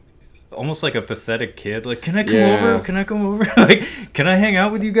like almost like a pathetic kid. Like, can I come over? Can I come over? Like, can I hang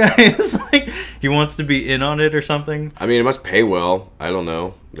out with you guys? Like, he wants to be in on it or something. I mean, it must pay well. I don't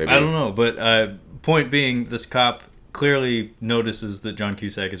know. Maybe. I don't know, but point being, this cop clearly notices that John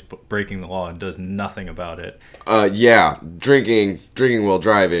Cusack is breaking the law and does nothing about it. Yeah, drinking while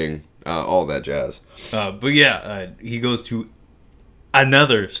driving, all that jazz. But yeah, he goes to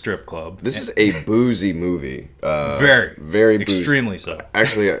another strip club. This is a boozy movie. Very boozy. Extremely so.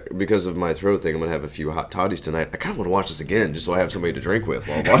 Actually, because of my throat thing, I'm gonna have a few hot toddies tonight. I kind of want to watch this again, just so I have somebody to drink with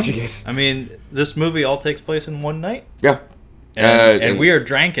while I'm watching it. I mean, this movie all takes place in one night. Yeah. And we are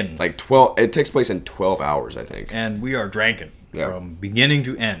drinking. Like 12. It takes place in 12 hours, I think. And we are drinking from beginning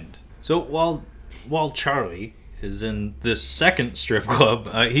to end. So while Charlie is in this second strip club,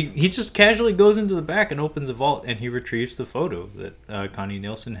 he just casually goes into the back and opens a vault, and he retrieves the photo that Connie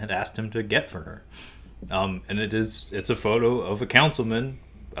Nielsen had asked him to get for her. And it's a photo of a councilman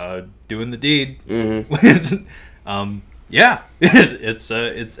doing the deed. Mm-hmm. Yeah,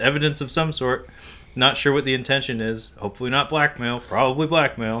 it's evidence of some sort. Not sure what the intention is. Hopefully not blackmail. Probably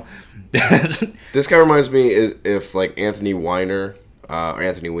blackmail. This guy reminds me if like Anthony Weiner, or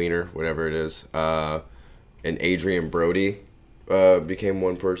Anthony Weiner, whatever it is, and Adrian Brody became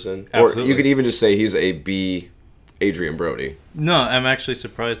one person. Absolutely. Or you could even just say he's a B Adrian Brody. No, I'm actually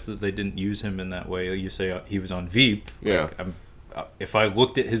surprised that they didn't use him in that way. You say he was on Veep. Yeah. Like, if I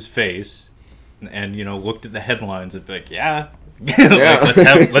looked at his face and looked at the headlines, it'd be like, yeah.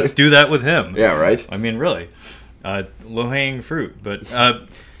 Like, let's do that with him. Yeah, right. I mean, really, low-hanging fruit. But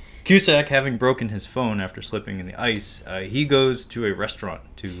Cusack, having broken his phone after slipping in the ice, he goes to a restaurant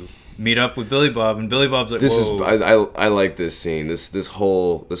to meet up with Billy Bob, and Billy Bob's like, "Whoa." I like this scene. This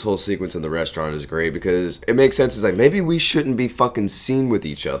whole sequence in the restaurant is great because it makes sense. It's like maybe we shouldn't be fucking seen with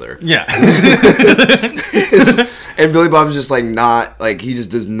each other. Yeah. And Billy Bob's just like not like he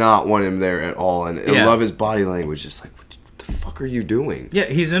just does not want him there at all, and I love his body language. Just like, what the fuck are you doing? Yeah,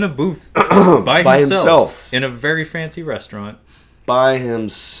 he's in a booth by himself in a very fancy restaurant. By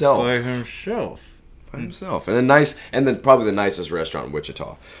himself. And then probably the nicest restaurant in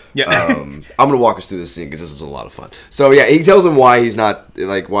Wichita. Yeah. I'm gonna walk us through this scene because this was a lot of fun. So yeah, he tells him why he's not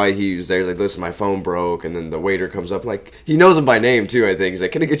like why he's there. He's like, listen, my phone broke, and then the waiter comes up like he knows him by name too. I think he's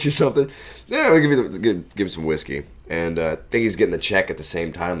like, can I get you something? Yeah, we'll give you some whiskey. And I think he's getting the check at the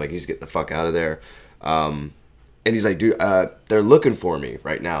same time, like he's getting the fuck out of there. And he's like, dude, they're looking for me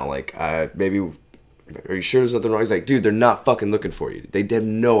right now. Like, maybe, are you sure there's nothing wrong? He's like, dude, they're not fucking looking for you. They have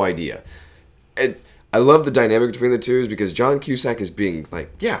no idea. And I love the dynamic between the two because John Cusack is being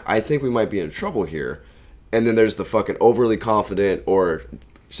like, yeah, I think we might be in trouble here. And then there's the fucking overly confident or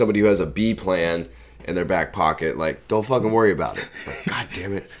somebody who has a B plan in their back pocket. Like, don't fucking worry about it. Like, God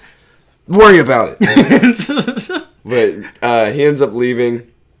damn it. Worry about it. But he ends up leaving.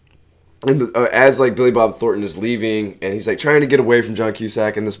 And as like Billy Bob Thornton is leaving, and he's like trying to get away from John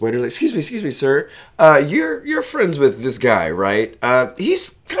Cusack, and this waiter's like, excuse me, sir, you're friends with this guy, right?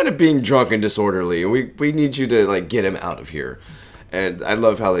 He's kind of being drunk and disorderly, and we need you to like get him out of here. And I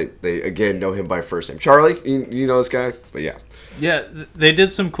love how they again know him by first name. Charlie, you know this guy? But yeah. Yeah, they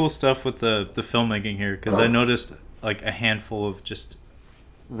did some cool stuff with the filmmaking here, because I noticed like a handful of just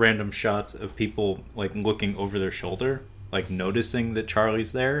random shots of people like looking over their shoulder, like noticing that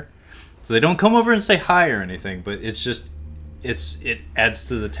Charlie's there. So they don't come over and say hi or anything, but it's just it adds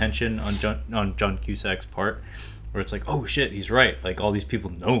to the tension on John Cusack's part, where it's like, oh shit, he's right. Like all these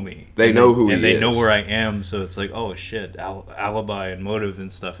people know me. They know who he is. And they know where I am. So it's like, oh shit, alibi and motive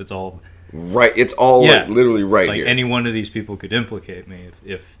and stuff. It's all right. It's all like, literally right like here. Any one of these people could implicate me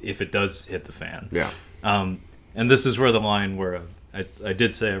if it does hit the fan. Yeah. And this is where the line where I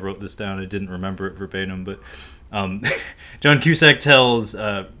did say I wrote this down. I didn't remember it verbatim, but John Cusack tells,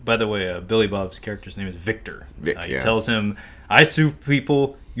 by the way, Billy Bob's character's name is Victor. He tells him, I sue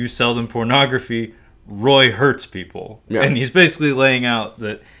people, you sell them pornography, Roy hurts people. Yeah. And he's basically laying out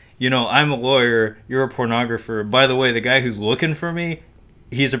that, I'm a lawyer, you're a pornographer. By the way, the guy who's looking for me,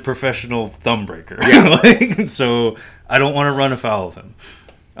 he's a professional thumb breaker. Yeah. So I don't want to run afoul of him.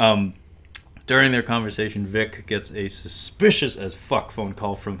 During their conversation, Vic gets a suspicious as fuck phone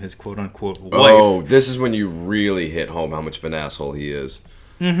call from his quote-unquote wife. Oh, this is when you really hit home how much of an asshole he is.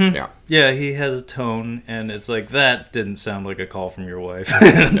 Mm-hmm. Yeah. Yeah, he has a tone, and it's like, that didn't sound like a call from your wife.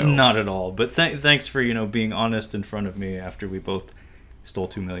 No. Not at all. But thanks for, being honest in front of me after we both stole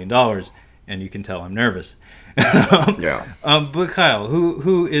 $2 million, and you can tell I'm nervous. Yeah. But Kyle,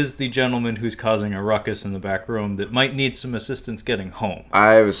 who is the gentleman who's causing a ruckus in the back room that might need some assistance getting home?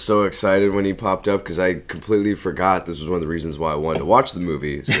 I was so excited when he popped up because I completely forgot this was one of the reasons why I wanted to watch the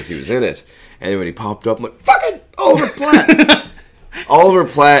movie, because he was in it. And when he popped up, I'm like, fucking Oliver Platt! Oliver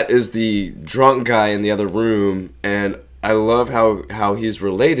Platt is the drunk guy in the other room, and I love how he's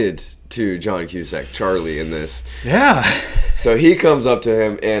related to John Cusack, Charlie, in this. Yeah. So he comes up to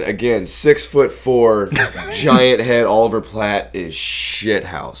him, and again, 6'4", giant head Oliver Platt is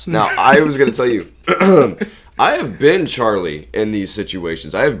shithouse. Now, I was going to tell you, I have been Charlie in these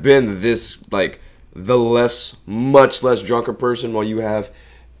situations. I have been this, like, much less drunker person, while you have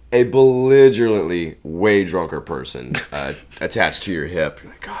a belligerently way drunker person attached to your hip.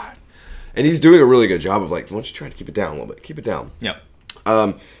 You're like, God. And he's doing a really good job of, like, why don't you try to keep it down a little bit? Keep it down. Yep.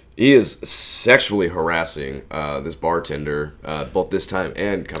 He is sexually harassing this bartender, both this time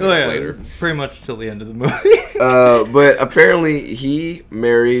and coming up later. Pretty much till the end of the movie. But apparently he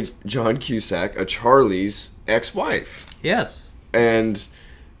married John Cusack, a Charlie's ex-wife. Yes. And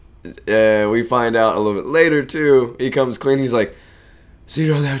we find out a little bit later, too. He comes clean. He's like, so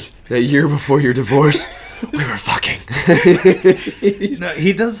that year before your divorce, we were fucking. No,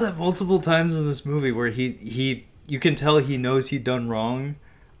 he does that multiple times in this movie where he you can tell he knows he'd done wrong,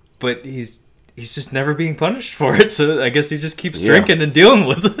 but he's just never being punished for it. So I guess he just keeps drinking and dealing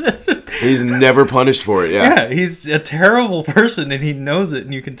with it. He's never punished for it. Yeah. Yeah, he's a terrible person and he knows it,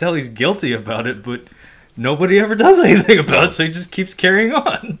 and you can tell he's guilty about it, but nobody ever does anything about it. So he just keeps carrying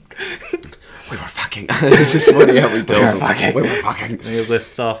on. We were fucking. It's just funny how he tells him. We were fucking. And he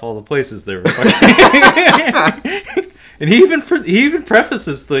lists off all the places they were fucking. And he even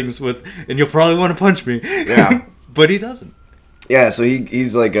prefaces things with, and you'll probably want to punch me. Yeah. But he doesn't. Yeah, so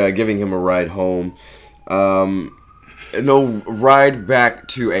he's like giving him a ride home. No, ride back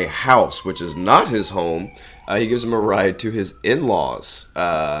to a house, which is not his home. He gives him a ride to his in-laws.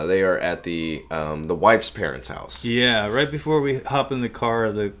 They are at the wife's parents' house. Yeah, right before we hop in the car,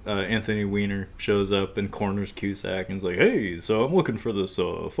 Anthony Weiner shows up and corners Cusack and is like, "Hey, so I'm looking for this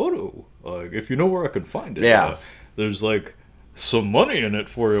photo. If you know where I can find it, yeah, there's like some money in it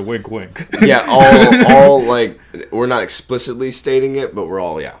for you. Wink, wink." Yeah, all like we're not explicitly stating it, but we're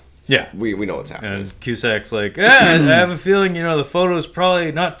all Yeah, we know what's happening. And Cusack's like, I have a feeling, the photo's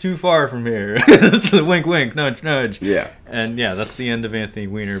probably not too far from here. It's a wink, wink, nudge, nudge. Yeah. And yeah, that's the end of Anthony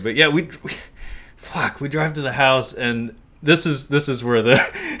Weiner. But yeah, we drive to the house, and this is where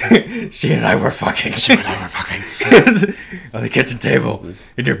she and I were fucking. She and I were fucking. On the kitchen table,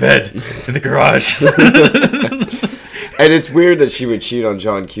 in your bed, in the garage. And it's weird that she would cheat on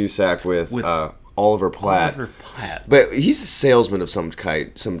John Cusack with Oliver Platt. But he's a salesman of some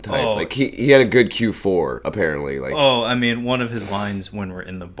type. Oh. Like he had a good Q4 apparently. Like I mean, one of his lines when we're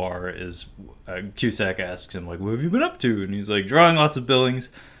in the bar is Cusack asks him like, "What have you been up to?" And he's like, "Drawing lots of billings,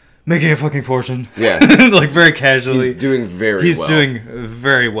 making a fucking fortune." Yeah, like very casually. He's doing very well. He's doing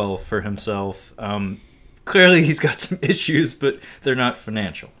very well for himself. Clearly, he's got some issues, but they're not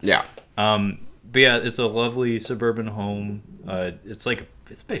financial. Yeah. But yeah, it's a lovely suburban home. It's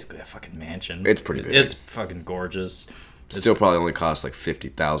basically a fucking mansion. It's pretty big. It's fucking gorgeous. Still probably only costs like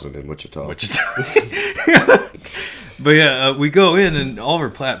 $50,000 in Wichita. But yeah, we go in and Oliver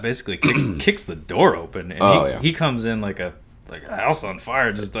Platt basically kicks the door open, and he comes in like a house on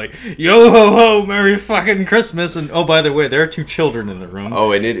fire, just like, yo ho ho, Merry fucking Christmas. And oh, by the way, there are 2 children in the room.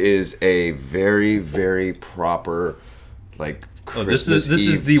 Oh, and it is a very, very proper, like, Oh, this Christmas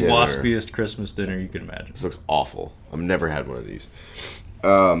is the Eve dinner. waspiest Christmas dinner you can imagine. This looks awful. I've never had one of these.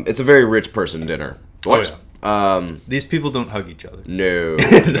 It's a very rich person dinner. What? These people don't hug each other. No,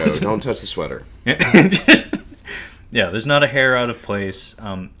 don't touch the sweater. Yeah, there's not a hair out of place.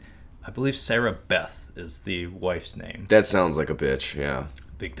 I believe Sarah Beth is the wife's name. That sounds like a bitch. Yeah.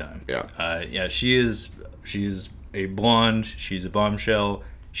 Big time. Yeah. Yeah, she is a blonde. She's a bombshell.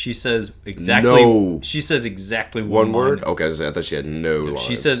 She says exactly. No. She says exactly One word? line. Okay, I thought she had no lines.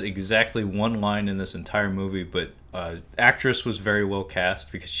 She says exactly one line in this entire movie, but actress was very well cast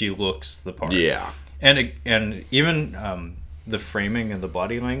because she looks the part. Yeah. And even the framing and the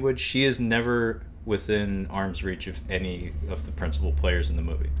body language, she is never within arm's reach of any of the principal players in the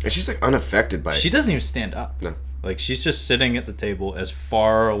movie. And she's like unaffected by it. She doesn't even stand up. No. Like, she's just sitting at the table as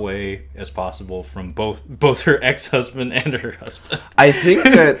far away as possible from both her ex-husband and her husband. I think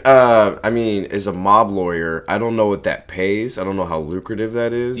that, as a mob lawyer, I don't know what that pays. I don't know how lucrative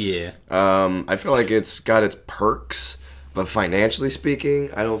that is. Yeah. I feel like it's got its perks, but financially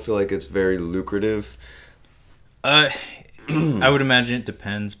speaking, I don't feel like it's very lucrative. I would imagine it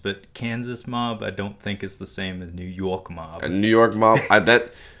depends, but Kansas mob I don't think is the same as New York mob. A New York mob,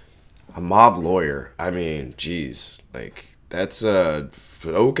 a mob lawyer. I mean, geez, like that's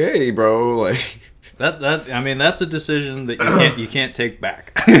okay, bro. Like that's a decision that you can't take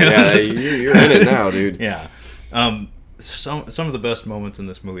back. Yeah, you're in it now, dude. Yeah. Some of the best moments in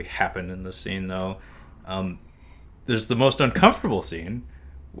this movie happen in this scene, though. There's the most uncomfortable scene,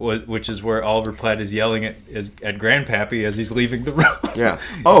 which is where Oliver Platt is yelling at Grandpappy as he's leaving the room. Yeah.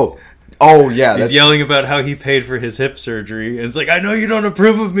 Yeah. He's yelling about how he paid for his hip surgery. And it's like, I know you don't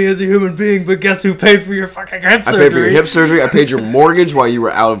approve of me as a human being, but guess who paid for your fucking hip surgery? I paid for your hip surgery. I paid your mortgage while you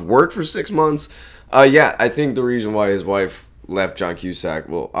were out of work for 6 months. Yeah, I think the reason why his wife left John Cusack,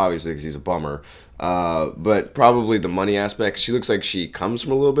 well, obviously because he's a bummer, but probably the money aspect. She looks like she comes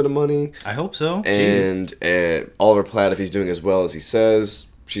from a little bit of money. I hope so. And Oliver Platt, if he's doing as well as he says,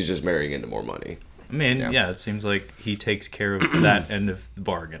 she's just marrying into more money. I mean, yeah, it seems like he takes care of that end of the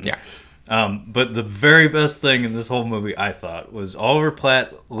bargain. Yeah. But the very best thing in this whole movie, I thought, was Oliver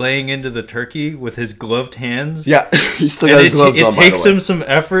Platt laying into the turkey with his gloved hands. Yeah, he still got his gloves on, It takes him some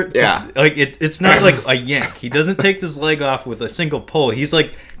effort. Yeah. It's not like a yank. He doesn't take this leg off with a single pull. He's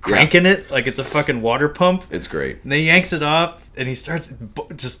like cranking it like it's a fucking water pump. It's great. And then he yanks it off, and he starts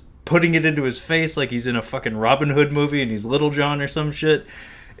just putting it into his face like he's in a fucking Robin Hood movie and he's Little John or some shit.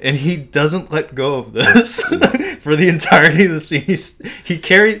 And he doesn't let go of this for the entirety of the scene.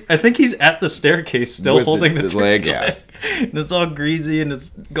 I think he's at the staircase still with holding the leg, yeah. And it's all greasy and it's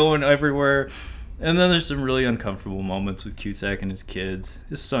going everywhere. And then there's some really uncomfortable moments with Cusack and his kids.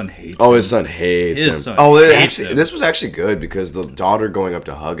 His son hates him. His son hates him. Son hates him. This was actually good because the daughter going up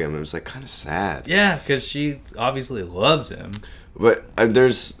to hug him, it was like kind of sad. Yeah, because she obviously loves him. But I've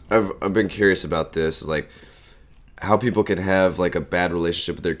been curious about this, like how people can have like a bad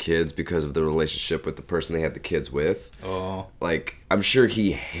relationship with their kids because of the relationship with the person they had the kids with. Oh. Like, I'm sure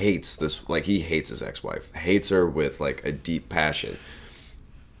he hates this, like he hates his ex-wife. Hates her with like a deep passion.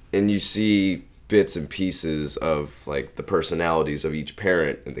 And you see bits and pieces of like the personalities of each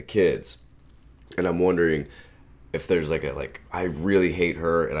parent and the kids. And I'm wondering if there's I really hate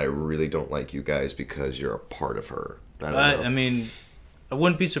her and I really don't like you guys because you're a part of her. I don't know. I mean, I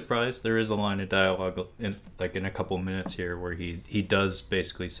wouldn't be surprised. There is a line of dialogue in a couple minutes here where he does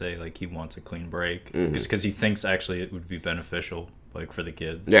basically say like he wants a clean break just because he thinks actually it would be beneficial like for the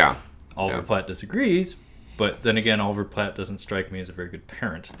kid. Yeah. Oliver Platt disagrees, but then again, Oliver Platt doesn't strike me as a very good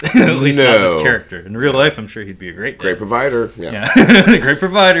parent. At least not his character. In real life, I'm sure he'd be a great dad. Great provider. Yeah. Great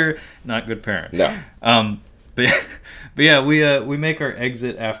provider, not good parent. No. But yeah, we make our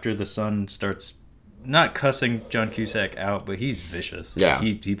exit after the son starts not cussing John Cusack out, but he's vicious. Yeah.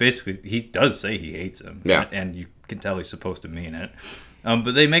 Like he basically does say he hates him. Yeah. And you can tell he's supposed to mean it.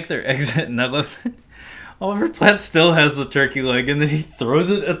 But they make their exit, and I love that Oliver Platt still has the turkey leg, and then he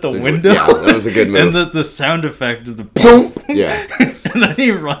throws it at the window. Yeah, that was a good move. And the sound effect of the boom. Yeah. And then he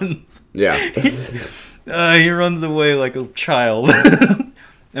runs. Yeah. He runs away like a child.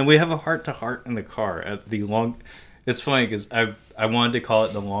 And we have a heart-to-heart in the car at the long... It's funny because I wanted to call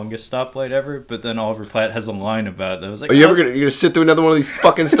it the longest stoplight ever, but then Oliver Platt has a line about it that was like... Are you ever gonna sit through another one of these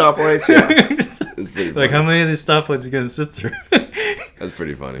fucking stoplights? Yeah. Like, how many of these stoplights are you gonna sit through? That's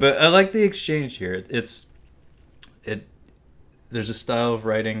pretty funny. But I like the exchange here. There's a style of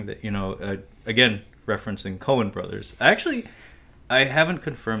writing that, again, referencing Coen brothers. I haven't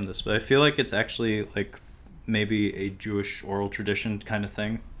confirmed this, but I feel like it's actually like maybe a Jewish oral tradition kind of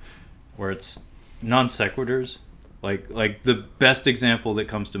thing, where it's non sequiturs. Like the best example that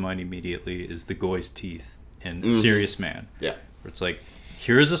comes to mind immediately is the goy's teeth in Serious Man. Yeah. Where it's like,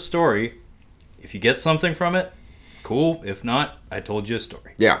 here's a story. If you get something from it, cool. If not, I told you a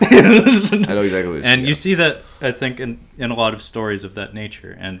story. Yeah. I know exactly what And you see that, I think, in a lot of stories of that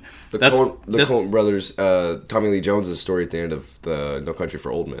nature. And the Coen brothers, Tommy Lee Jones' story at the end of the No Country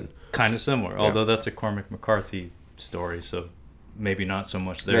for Old Men. Kind of similar, although that's a Cormac McCarthy story, so maybe not so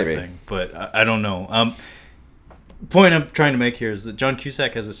much their thing. But I don't know. Point I'm trying to make here is that John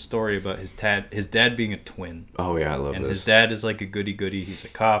Cusack has a story about his dad being a twin. Oh yeah, I love and this. His dad is like a goody-goody. He's a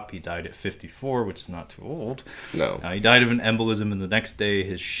cop. He died at 54, which is not too old. No. He died of an embolism, and the next day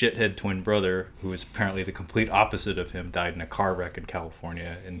his shithead twin brother, who is apparently the complete opposite of him, died in a car wreck in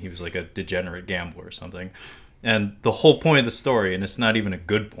California, and he was like a degenerate gambler or something. And the whole point of the story, and it's not even a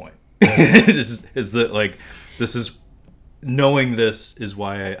good point, is that like this is... Knowing this is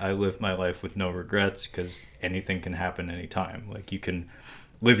why I live my life with no regrets, because anything can happen anytime. Like, you can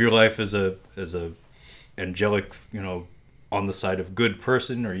live your life as a angelic, on the side of good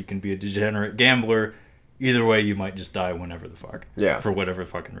person, or you can be a degenerate gambler. Either way, you might just die whenever the fuck. Yeah. For whatever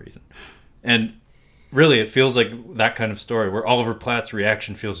fucking reason. And really, it feels like that kind of story where Oliver Platt's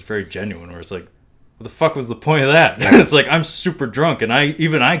reaction feels very genuine, where it's like, what the fuck was the point of that? It's like, I'm super drunk, and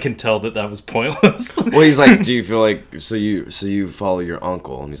I can tell that was pointless. Well, he's like, do you feel like so you follow your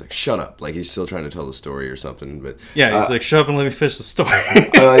uncle? And he's like, shut up. Like, he's still trying to tell the story or something. But yeah, he's like, shut up and let me finish the story.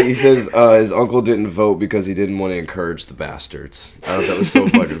 He says his uncle didn't vote because he didn't want to encourage the bastards. I thought that was so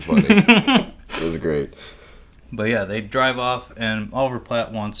fucking funny. It was great. But yeah, they drive off, and Oliver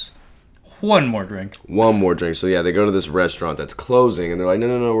Platt wants one more drink. One more drink. So yeah, they go to this restaurant that's closing, and they're like,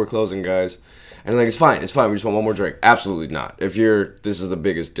 no, we're closing, guys. And like, it's fine, we just want one more drink. Absolutely not. This is the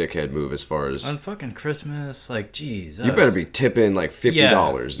biggest dickhead move as far as... On fucking Christmas, like, geez. You better be tipping like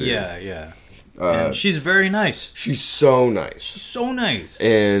 $50, dude. Yeah. And she's very nice. She's so nice. So nice.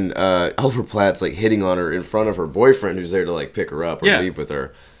 And Oliver Platt's like hitting on her in front of her boyfriend who's there to like pick her up or leave with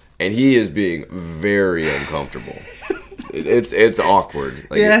her. And he is being very uncomfortable. It's awkward.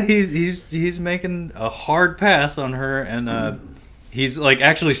 Like, yeah, he's making a hard pass on her, and he's like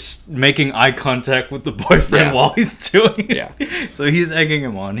actually making eye contact with the boyfriend while he's doing it. Yeah. So he's egging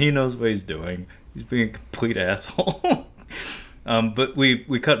him on. He knows what he's doing. He's being a complete asshole. But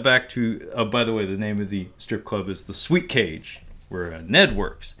we cut back to, by the way, the name of the strip club is the Sweet Cage, where Ned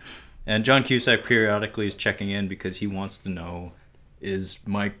works. And John Cusack periodically is checking in because he wants to know, is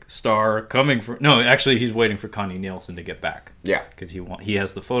Mike Starr coming for... No, actually, he's waiting for Connie Nielsen to get back. Yeah. Because he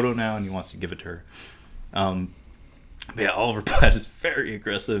has the photo now, and he wants to give it to her. But yeah, Oliver Platt is very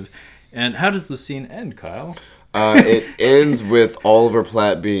aggressive. And how does the scene end, Kyle? It ends with Oliver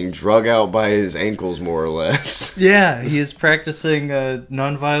Platt being drug out by his ankles, more or less. Yeah, he is practicing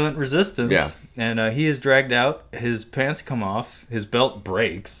nonviolent resistance. Yeah. And he is dragged out. His pants come off. His belt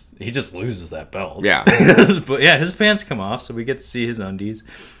breaks. He just loses that belt. Yeah. But yeah, his pants come off, so we get to see his undies.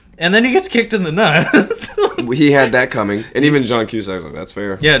 And then he gets kicked in the nuts. He had that coming. And even John Cusack's like, that's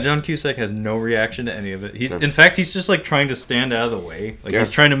fair. Yeah, John Cusack has no reaction to any of it. In fact, he's just like trying to stand out of the way. Like,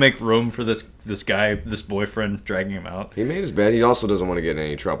 he's trying to make room for this guy, this boyfriend, dragging him out. He made his bed. He also doesn't want to get in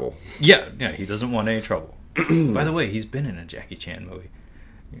any trouble. Yeah, he doesn't want any trouble. By the way, he's been in a Jackie Chan movie.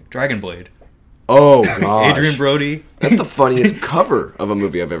 Dragon Blade. Oh, gosh. Adrian Brody. That's the funniest cover of a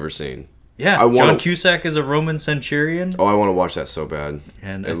movie I've ever seen. Yeah, John Cusack is a Roman centurion. Oh, I want to watch that so bad.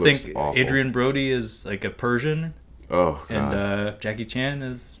 And I think Adrian Brody is like a Persian. Oh, God. And Jackie Chan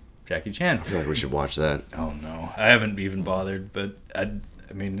is Jackie Chan. I feel like we should watch that. Oh, no. I haven't even bothered, but I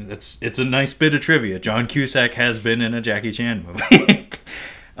mean, it's a nice bit of trivia. John Cusack has been in a Jackie Chan movie.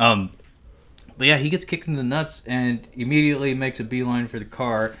 But yeah, he gets kicked in the nuts and immediately makes a beeline for the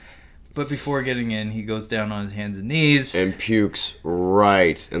car. But before getting in, he goes down on his hands and knees. And pukes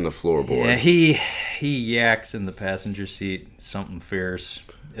right in the floorboard. Yeah, he yaks in the passenger seat. Something fierce.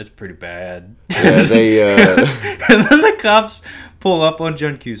 It's pretty bad. Yeah, And then the cops pull up on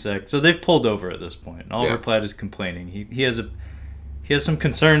John Cusack. So they've pulled over at this point. And Oliver Platt is complaining. He has some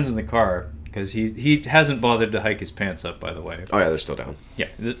concerns in the car because he hasn't bothered to hike his pants up, by the way. Oh, yeah, they're still down. Yeah,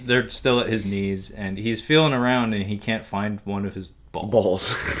 they're still at his knees. And he's feeling around and he can't find one of his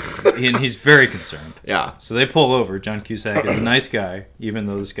balls. And he's very concerned. Yeah. So they pull over. John Cusack is a nice guy, even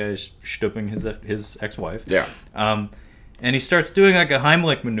though this guy is stooping his ex-wife. Yeah. And he starts doing like a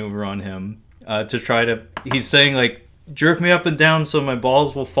Heimlich maneuver on him to try to... He's saying like, jerk me up and down so my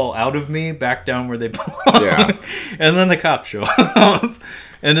balls will fall out of me back down where they belong. Yeah. And then the cops show up.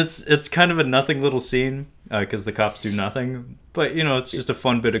 And it's kind of a nothing little scene because the cops do nothing. But, it's just a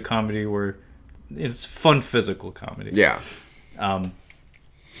fun bit of comedy where it's fun physical comedy. Yeah. I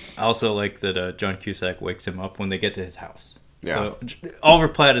also like that John Cusack wakes him up when they get to his house. Yeah. So Oliver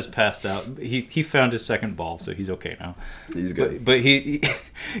Platt is passed out. He found his second ball, so he's okay now. He's good. But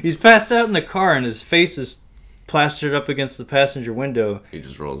he's passed out in the car, and his face is plastered up against the passenger window. He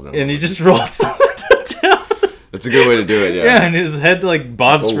just rolls down. And he just rolls down. That's a good way to do it, yeah. Yeah, and his head like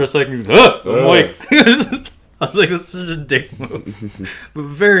bobs for a second. He's, I'm like, I was like, that's such a dick move, but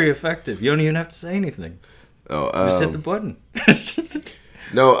very effective. You don't even have to say anything. Oh, Just hit the button.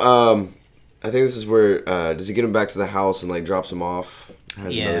 No, I think this is where does he get him back to the house and like drops him off,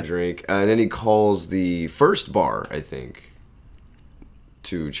 has another drink, and then he calls the first bar, I think,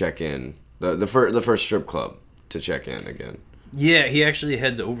 to check in the first strip club to check in again. Yeah, he actually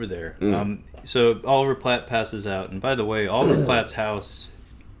heads over there. So Oliver Platt passes out, and by the way, Oliver Platt's house,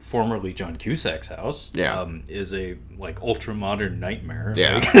 formerly John Cusack's house, is a like ultra modern nightmare.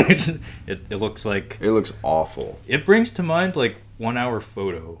 Yeah, like, it looks like it looks awful. It brings to mind like 1 Hour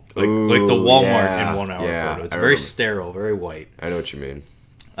Photo, like the Walmart in 1 Hour Photo. It's very sterile, very white. I know what you mean.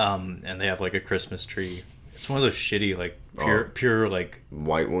 And they have like a Christmas tree. It's one of those shitty like pure like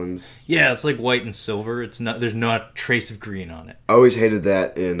white ones. Yeah, it's like white and silver. It's not. There's not a trace of green on it. I always hated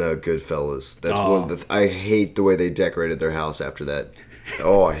that in Goodfellas. That's one of the. I hate the way they decorated their house after that.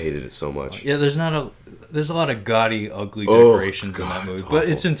 Oh, I hated it so much. Yeah, there's a lot of gaudy, ugly decorations in that movie, but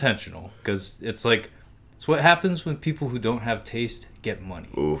it's intentional because it's like it's what happens when people who don't have taste get money.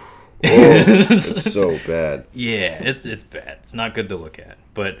 Oof. It's so bad. Yeah, it's bad. It's not good to look at.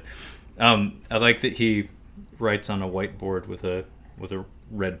 But I like that he writes on a whiteboard with a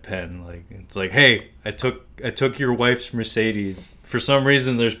red pen. Like it's like, hey, I took your wife's Mercedes. For some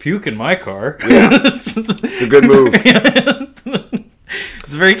reason, there's puke in my car. Yeah, it's a good move.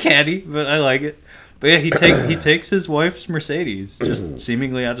 It's very catty, but I like it. But yeah, he takes his wife's Mercedes, just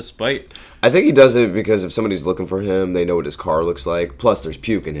seemingly out of spite. I think he does it because if somebody's looking for him, they know what his car looks like. Plus, there's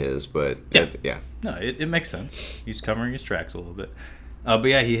puke in his, but yeah. No, it makes sense. He's covering his tracks a little bit. But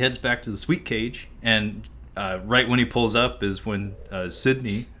yeah, he heads back to the Sweet Cage, and right when he pulls up is when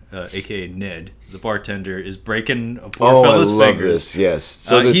Sidney, a.k.a. Ned, the bartender, is breaking a poor fella's fingers. Oh, I love this, yes.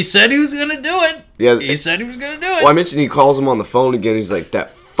 So he said he was going to do it. Yeah, he said he was going to do it. Well, I mentioned he calls him on the phone again. He's like, that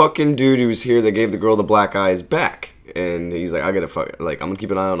fucking dude who was here that gave the girl the black eye is back. And he's like, I gotta I'm gonna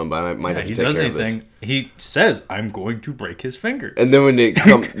keep an eye on him, but I might have to take care of this. He says, I'm going to break his finger. And then when they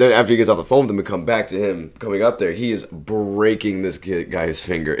come, then after he gets off the phone with them and come back to him coming up there, he is breaking this guy's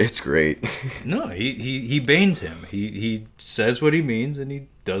finger. It's great. No, he banes him. He says what he means and he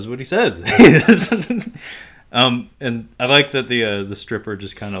does what he says. And I like that the stripper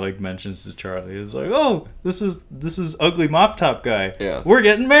just kind of like mentions to Charlie. It's like, oh, this is ugly mop top guy. Yeah, we're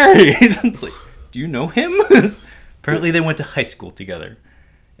getting married. It's like, do you know him? Apparently, they went to high school together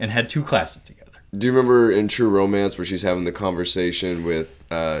and had 2 classes together. Do you remember in True Romance where she's having the conversation with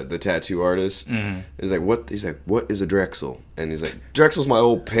the tattoo artist? Mm-hmm. He's like, what is a Drexel? And he's like, Drexel's my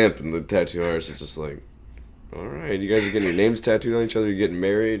old pimp. And the tattoo artist is just like, all right, you guys are getting your names tattooed on each other. You're getting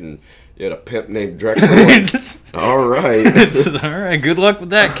married, and you had a pimp named Drexel. All right. All right, good luck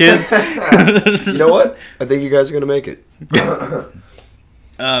with that, kids. You know what? I think you guys are going to make it.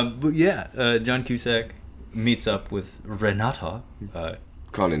 But yeah, John Cusack meets up with Renata,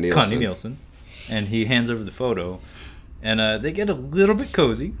 Connie Nielsen, and he hands over the photo, and they get a little bit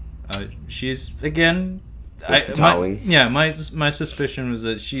cozy. She's again, my suspicion was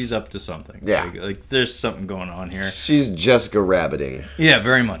that she's up to something. Yeah, like there's something going on here. She's Jessica Rabbiting. Yeah,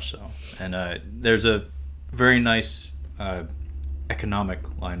 very much so. And there's a very nice economic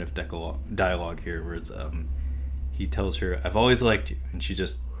line of dialogue here where it's he tells her, "I've always liked you," and she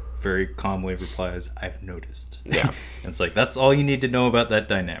just very calmly replies, "I've noticed." Yeah. And it's like, that's all you need to know about that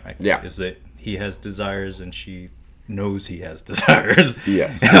dynamic. Yeah. Is that he has desires and she knows he has desires.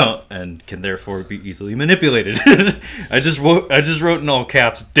 Yes. And can therefore be easily manipulated. I just wrote in all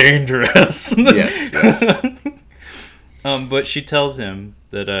caps, dangerous. Yes. But she tells him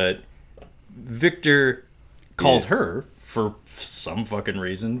that Victor called her for some fucking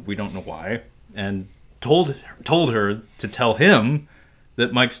reason, we don't know why, and told her to tell him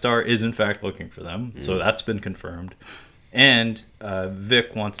that Mike Starr is in fact looking for them. So that's been confirmed. And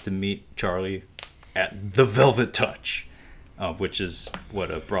Vic wants to meet Charlie at the Velvet Touch, which is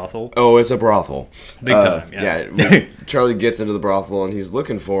a brothel? Oh, it's a brothel. Big time, yeah. Charlie gets into the brothel and he's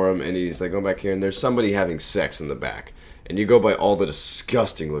looking for him, and he's like, going back here, and there's somebody having sex in the back. And you go by all the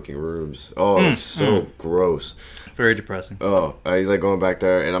disgusting looking rooms. Oh, it's so gross. Very depressing. Oh, he's like going back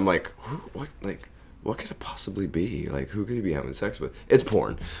there, and I'm like, what could it possibly be? Like, who could he be having sex with? It's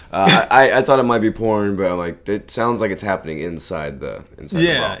porn. I thought it might be porn, but I'm like, it sounds like it's happening inside the brothel.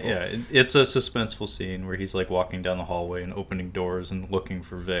 Yeah. It's a suspenseful scene where he's like walking down the hallway and opening doors and looking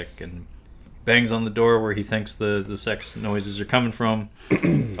for Vic, and bangs on the door where he thinks the sex noises are coming from.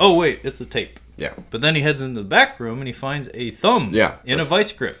 Oh, wait, it's a tape. Yeah. But then he heads into the back room and he finds a thumb in a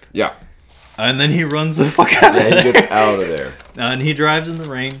vice grip. Yeah. And then he runs the fuck out of there. He gets out of there. And he drives in the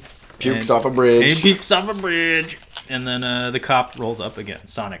rain. Pukes off a bridge. He pukes off a bridge. And then the cop rolls up again,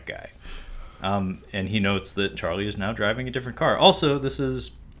 Sonic guy. And he notes that Charlie is now driving a different car. Also, this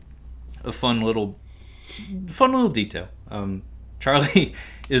is a fun little detail. Charlie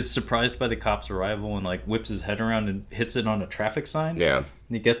is surprised by the cop's arrival and like whips his head around and hits it on a traffic sign. Yeah. And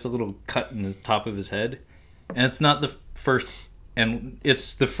he gets a little cut in the top of his head. And it's not the first, and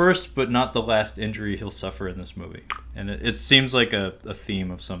it's the first but not the last injury he'll suffer in this movie. And it seems like a theme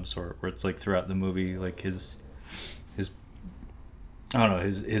of some sort where it's like throughout the movie, like his I don't know,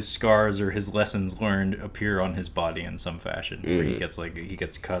 his scars or his lessons learned appear on his body in some fashion. Where he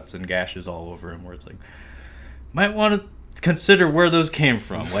gets cuts and gashes all over him where it's like, might want to consider where those came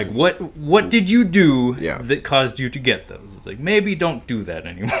from. Like, what did you do that caused you to get those? It's like, maybe don't do that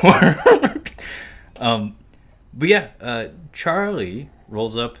anymore. But yeah, Charlie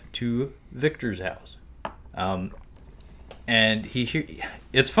rolls up to Victor's house. And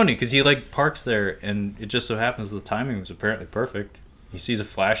it's funny because he like parks there and it just so happens the timing was apparently perfect. He sees a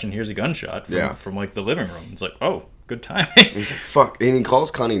flash and hears a gunshot from like the living room. It's like, oh, good timing. He's like, fuck. And he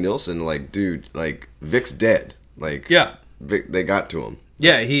calls Connie Nielsen like, dude, like, Vic's dead. Like, Vic, they got to him.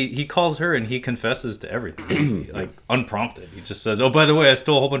 Yeah, he calls her and he confesses to everything, like, unprompted. He just says, oh, by the way, I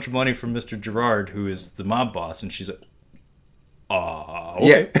stole a whole bunch of money from Mr. Gerard, who is the mob boss. And she's like,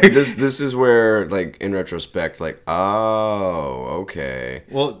 okay. Yeah, this is where, like, in retrospect, like, oh, okay.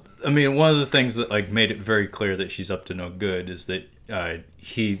 Well, I mean, one of the things that, like, made it very clear that she's up to no good is that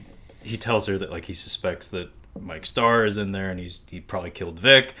he tells her that, like, he suspects that Mike Starr is in there and he probably killed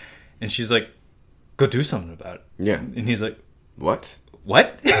Vic. And she's like, go do something about it. Yeah. And he's like, What?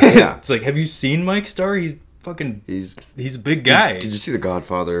 Yeah. It's like, have you seen Mike Starr? He's a big guy. Did you see The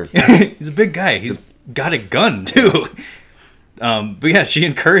Godfather? He's a big guy. He's got a gun, too. But yeah, she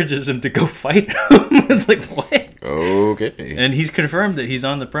encourages him to go fight him. It's like, what? Okay. And he's confirmed that he's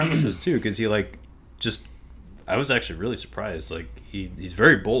on the premises, too, because he, like, I was actually really surprised. Like, he's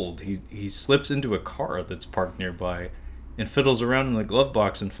very bold. He slips into a car that's parked nearby and fiddles around in the glove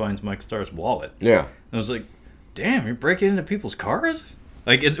box and finds Mike Starr's wallet. Yeah. And I was like, damn, you're breaking into people's cars?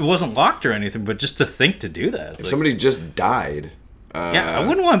 Like, it wasn't locked or anything, but just to think to do that. If somebody just died. Yeah, I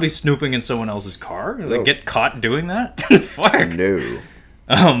wouldn't want to be snooping in someone else's car. Like, get caught doing that? Fuck. No.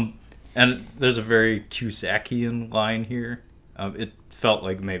 And there's a very Cusackian line here. It felt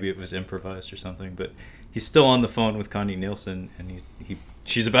like maybe it was improvised or something, but he's still on the phone with Connie Nielsen, and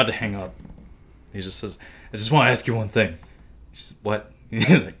she's about to hang up. He just says, I just want to ask you one thing. She says, what? He's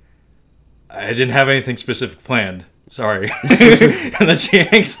like, I didn't have anything specific planned. Sorry. And then she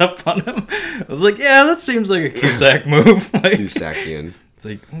hangs up on him. I was like, yeah, that seems like a Cusack move. Like, Cusackian. It's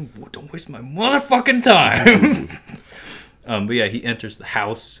like, oh, don't waste my motherfucking time. But yeah, he enters the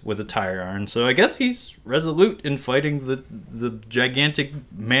house with a tire iron. So I guess he's resolute in fighting the gigantic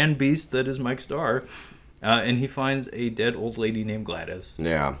man beast that is Mike Starr. And he finds a dead old lady named Gladys.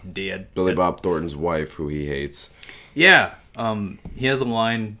 Yeah. Dead. Billy Bob Thornton's wife, who he hates. Yeah. He has a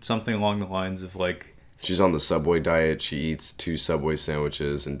line, something along the lines of like, she's on the Subway diet. She eats 2 Subway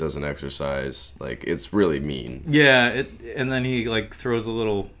sandwiches and doesn't exercise. Like, it's really mean. Yeah, and then he like throws a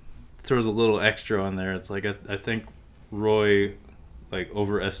little extra on there. It's like I think Roy like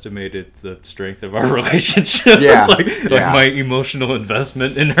overestimated the strength of our relationship. Yeah, like my emotional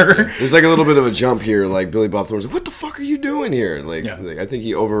investment in her. There's like a little bit of a jump here. Like Billy Bob Thornton's like, "What the fuck are you doing here?" Like I think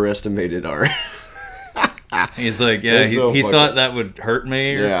he overestimated our. He's like, yeah, he thought that would hurt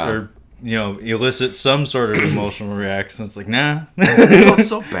me, or elicit some sort of emotional reaction. It's like, nah. I felt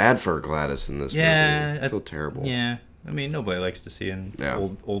so bad for Gladys in this movie. I feel terrible. Yeah, I mean, nobody likes to see an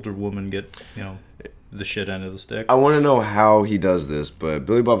older woman get, the shit end of the stick. I want to know how he does this, but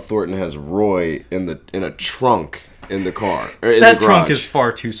Billy Bob Thornton has Roy in a trunk in the car. That trunk is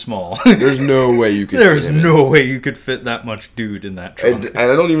far too small. There's no way you could. There's no way you could fit that much dude in that trunk. And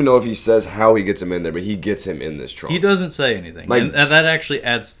I don't even know if he says how he gets him in there, but he gets him in this trunk. He doesn't say anything, and that actually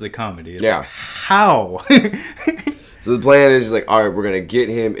adds to the comedy. It's like, how? So the plan is like, all right, we're gonna get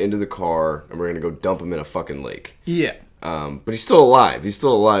him into the car and we're gonna go dump him in a fucking lake. Yeah. But he's still alive. He's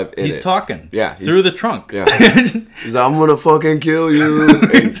still alive. He's talking. Yeah. Through the trunk. Yeah. He's like, I'm gonna fucking kill you.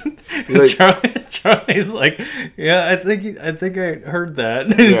 Charlie's like, yeah, I think I heard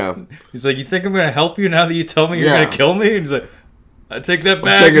that. Yeah. He's like, you think I'm gonna help you now that you tell me you're gonna kill me? And he's like, I take that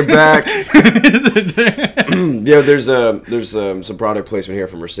back. Take it back. Yeah, there's some product placement here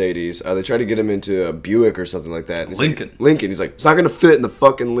from Mercedes. They tried to get him into a Buick or something like that. Lincoln. Lincoln. He's like, it's not gonna fit in the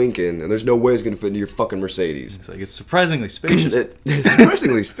fucking Lincoln, and there's no way it's gonna fit into your fucking Mercedes. It's like, it's surprisingly spacious. It's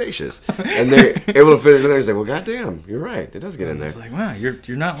surprisingly spacious, and they're able to fit it in there. He's like, well, goddamn, you're right. It does get in there. It's like, wow, you're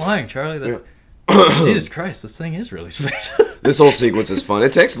not lying, Charlie. Jesus Christ, this thing is really spacious. This whole sequence is fun.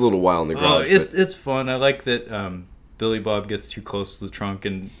 It takes a little while in the garage. It's fun. I like that Billy Bob gets too close to the trunk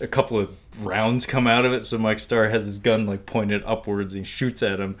and a couple of rounds come out of it, so Mike Starr has his gun like pointed upwards and he shoots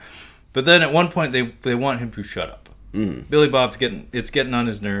at him. But then at one point they want him to shut up. Billy Bob's getting on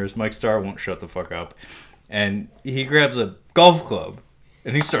his nerves. Mike Starr won't shut the fuck up. And he grabs a golf club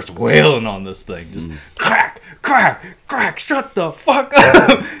and he starts wailing on this thing. Just crack, crack, crack, shut the fuck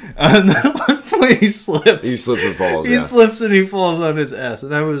up. And then at one point he slips. He slips and falls. He slips and he falls on his ass.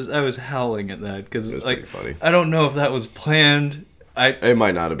 And I was howling at that because like funny. I don't know if that was planned. It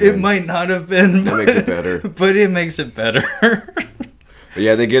might not have been. It might not have been. That makes it better. But it makes it better. But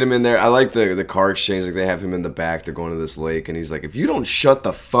yeah, they get him in there. I like the car exchange. Like they have him in the back. They're going to this lake, and he's like, "If you don't shut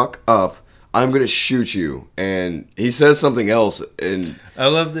the fuck up, I'm gonna shoot you." And he says something else, and I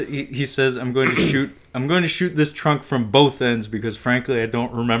love that he says, "I'm going to shoot this trunk from both ends because frankly I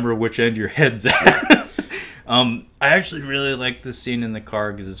don't remember which end your head's at." I actually really like this scene in the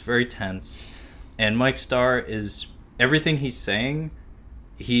car because it's very tense, and Mike Starr is everything he's saying.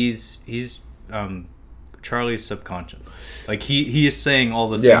 He's Charlie's subconscious. Like he is saying all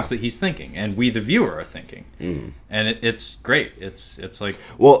the things that he's thinking, and we the viewer are thinking, and it's great. It's like,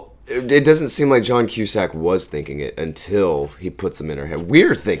 well, it doesn't seem like John Cusack was thinking it until he puts them in her head.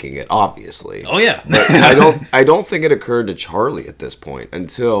 We're thinking it, obviously. Oh yeah. But I don't think it occurred to Charlie at this point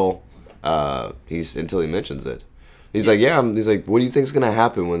until he mentions it. He's like, yeah. He's like, what do you think's gonna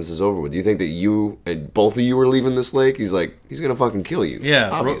happen when this is over with? Do you think that you and both of you are leaving this lake? He's like, he's gonna fucking kill you.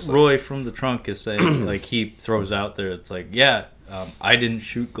 Yeah. Roy from the trunk is saying, like, he throws out there. It's like, yeah, I didn't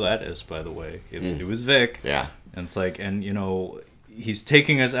shoot Gladys, by the way. It was Vic. Yeah. And it's like, and you know, he's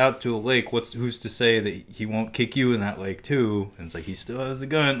taking us out to a lake. Who's to say that he won't kick you in that lake too? And it's like he still has the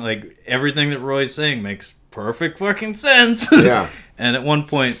gun. Like everything that Roy's saying makes perfect fucking sense. Yeah. And at one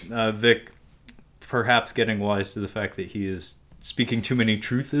point, Vic, perhaps getting wise to the fact that he is speaking too many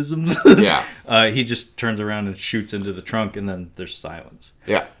truthisms, he just turns around and shoots into the trunk, and then there's silence.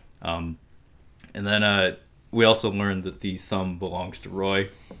 Yeah. And then we also learned that the thumb belongs to Roy,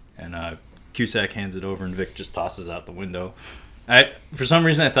 and Cusack hands it over, and Vic just tosses out the window. For some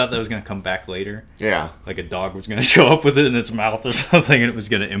reason, I thought that was going to come back later. Yeah. Like a dog was going to show up with it in its mouth or something, and it was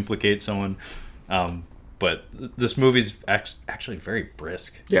going to implicate someone. But this movie's actually very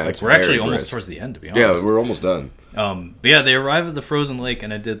brisk. Yeah, like, we're actually almost towards the end, to be honest. Yeah, we're almost done. But yeah, they arrive at the frozen lake,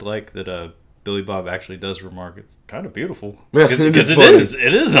 and I did like that Billy Bob actually does remark it's kind of beautiful. Yeah, because it is.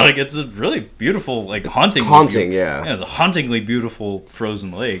 It is. Like, it's a really beautiful, like, haunting, yeah. Yeah, it's a hauntingly beautiful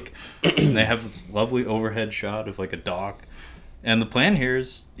frozen lake. And they have this lovely overhead shot of, like, a dock. And the plan here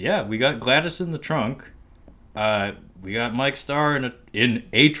is, we got Gladys in the trunk. We got Mike Starr in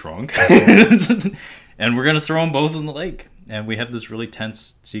a trunk. And we're gonna throw them both in the lake, and we have this really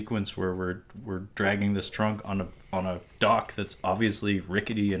tense sequence where we're dragging this trunk on a dock that's obviously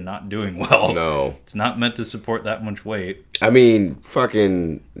rickety and not doing well. No, it's not meant to support that much weight. I mean,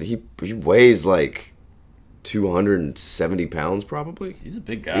 fucking, he weighs like 270 pounds probably. He's a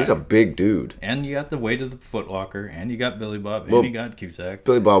big guy. He's a big dude. And you got the weight of the Foot Locker, and you got Billy Bob, and you got Cusack.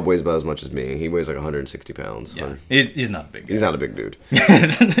 Billy Bob weighs about as much as me. He weighs like 160 pounds. Yeah, he's not a big guy. He's not a big dude.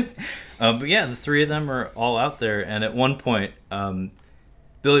 But yeah, the three of them are all out there, and at one point,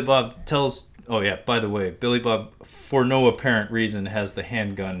 Billy Bob tells... Oh yeah, by the way, Billy Bob, for no apparent reason, has the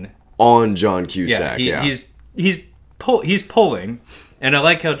handgun... on John Cusack, He's pulling, and I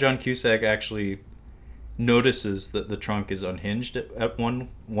like how John Cusack actually notices that the trunk is unhinged at one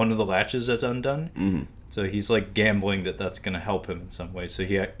of the latches that's undone. Mm-hmm. So he's like gambling that that's going to help him in some way. So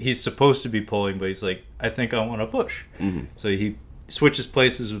he's supposed to be pulling, but he's like, I think I want to push. Mm-hmm. So he switches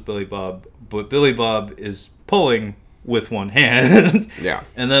places with Billy Bob, but Billy Bob is pulling with one hand. Yeah.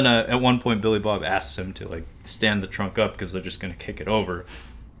 And then at one point, Billy Bob asks him to like stand the trunk up because they're just going to kick it over.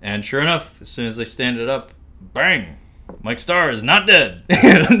 And sure enough, as soon as they stand it up, bang! Mike Starr is not dead.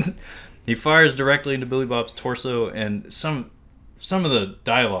 He fires directly into Billy Bob's torso, and some of the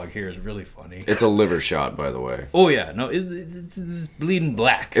dialogue here is really funny. It's a liver shot, by the way. Oh yeah, no, it's bleeding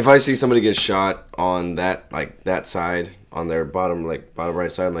black. If I see somebody get shot on that side, on their bottom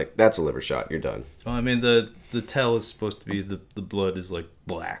right side, I'm like, that's a liver shot. You're done. Well, I mean, the tell is supposed to be the blood is like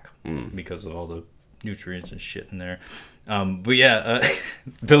black because of all the nutrients and shit in there. But yeah,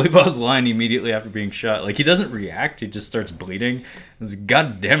 Billy Bob's line immediately after being shot, like, he doesn't react, he just starts bleeding. He's like,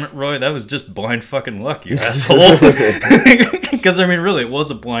 God damn it, Roy, that was just blind fucking luck, you asshole. Because, I mean, really, it was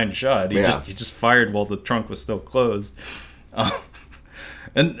a blind shot. He just fired while the trunk was still closed.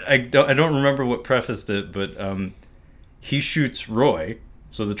 And I don't remember what prefaced it, but he shoots Roy,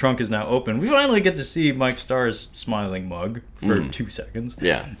 so the trunk is now open. We finally get to see Mike Starr's smiling mug for 2 seconds.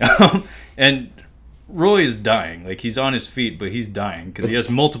 Yeah. And Roy is dying. Like, he's on his feet, but he's dying because he has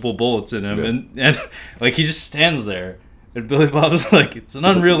multiple bullets in him. Yeah. And like, he just stands there. And Billy Bob is like, it's an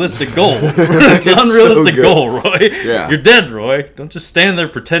unrealistic goal. It's an unrealistic goal, Roy. Yeah. You're dead, Roy. Don't just stand there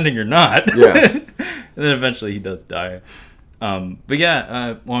pretending you're not. Yeah. And then eventually he does die. But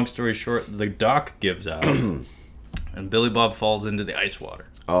yeah, long story short, the dock gives out. And Billy Bob falls into the ice water.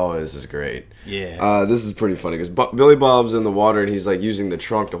 Oh, this is great. Yeah. This is pretty funny because Billy Bob's in the water and he's like using the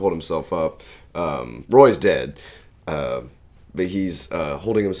trunk to hold himself up. Roy's dead, but he's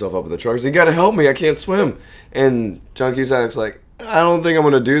holding himself up with the trunk. He's like, you gotta help me, I can't swim. And John Cusack's like, I don't think I'm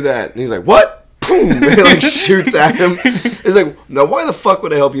gonna do that. And he's like, what? Boom! And he like shoots at him. He's like, no, why the fuck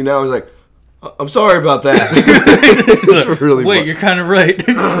would I help you now? He's like, I'm sorry about that. It's really Wait, fun. you're kind of right.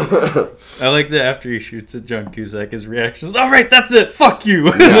 I like that after he shoots at John Cusack, his reaction is, all right, that's it, fuck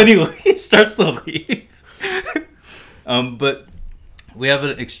you. And then he starts to leave. But we have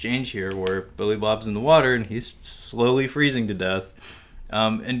an exchange here where Billy Bob's in the water and he's slowly freezing to death.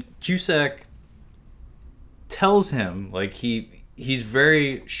 And Cusack tells him, like, he's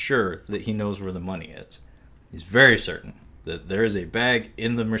very sure that he knows where the money is. He's very certain that there is a bag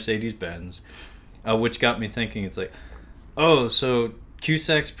in the Mercedes-Benz, which got me thinking, it's like, oh, so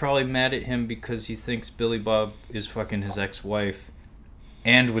Cusack's probably mad at him because he thinks Billy Bob is fucking his ex-wife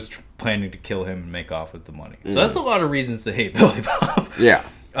and was planning to kill him and make off with the money. So that's a lot of reasons to hate Billy Bob. Yeah.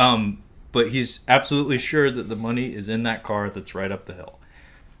 But he's absolutely sure that the money is in that car that's right up the hill.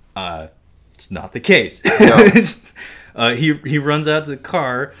 It's not the case. No. He runs out to the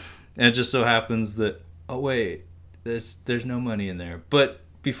car, and it just so happens that, oh wait, there's no money in there. But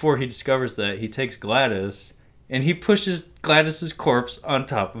before he discovers that, he takes Gladys and he pushes Gladys's corpse on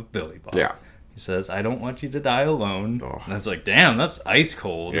top of Billy Bob. Yeah. He says, I don't want you to die alone. Oh. And that's like, damn, that's ice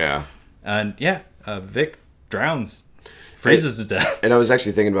cold. Yeah. And yeah, Vic drowns, freezes to death. And I was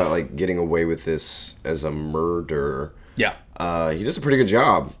actually thinking about like getting away with this as a murder. Yeah. He does a pretty good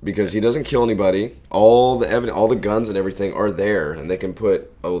job because he doesn't kill anybody. All the evidence, all the guns and everything are there, and they can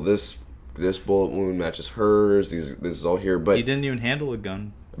put, oh, this bullet wound matches hers. This is all here, but He didn't even handle a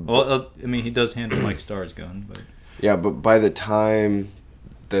gun. Well, I mean, he does handle Mike Starr's gun, but yeah, but by the time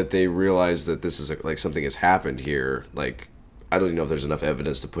that they realize that this is like something has happened here, like I don't even know if there's enough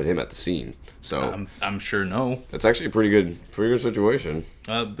evidence to put him at the scene. So I'm sure no. it's actually a pretty good situation.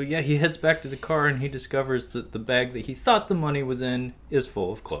 But yeah, he heads back to the car and he discovers that the bag that he thought the money was in is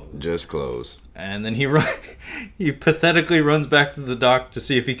full of clothes. Just clothes. And then he pathetically runs back to the dock to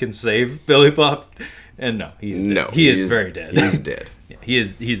see if he can save Billy Bob. And no, he is dead. No, he is very dead. He's dead. Yeah,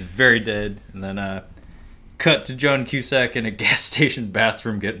 he's very dead. And then cut to John Cusack in a gas station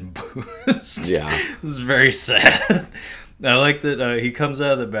bathroom getting boozed. Yeah. This is very sad. I like that he comes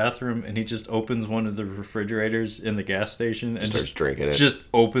out of the bathroom and he just opens one of the refrigerators in the gas station and Starts drinking it. Just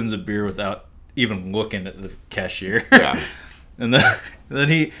opens a beer without even looking at the cashier. Yeah. And then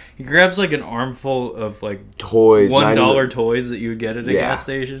he grabs like an armful of like Toys. $1 toys that you would get at a Yeah. gas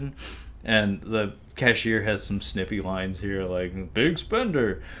station, and the cashier has some snippy lines here like "big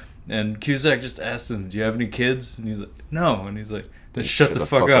spender," and Cusack just asks him, "Do you have any kids?" And he's like, "No," and he's like, "Then shut the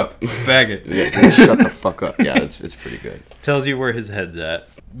fuck up. Bag it." Yeah, just shut the fuck up. Yeah, it's pretty good. Tells you where his head's at.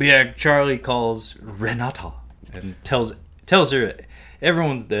 But yeah, Charlie calls Renata and tells her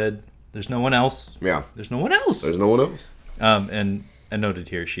everyone's dead. There's no one else. Yeah. There's no one else. There's no one else. And I noted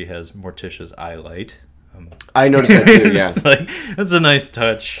here she has Morticia's eye light. I noticed that too, yeah. It's like, that's a nice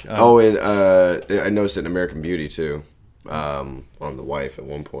touch. And I noticed it in American Beauty too. On the wife at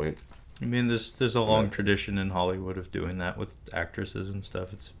one point. I mean, there's a long tradition in Hollywood of doing that with actresses and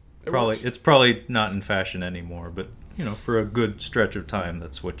stuff. It's works. probably not in fashion anymore, but you know, for a good stretch of time,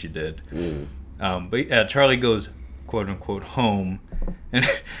 that's what you did. But yeah, Charlie goes quote unquote home, and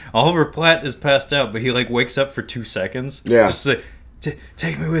Oliver Platt is passed out, but he like wakes up for 2 seconds. Yeah. Just say,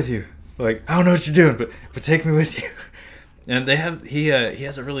 take me with you. Like, I don't know what you're doing, but take me with you. And he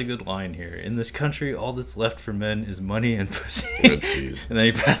has a really good line here. In this country, all that's left for men is money and pussy. Oh, jeez. And then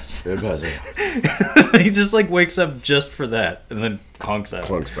he passes. It He just like wakes up just for that, and then conks out.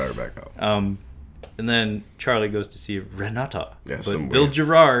 Clunk's better back out. And then Charlie goes to see Renata. Yeah, but some Bill weird-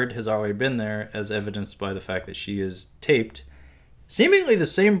 Gerard has already been there, as evidenced by the fact that she is taped, seemingly the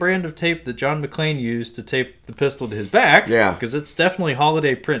same brand of tape that John McClane used to tape the pistol to his back. Yeah. Because it's definitely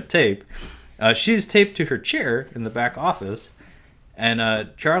holiday print tape. She's taped to her chair in the back office. And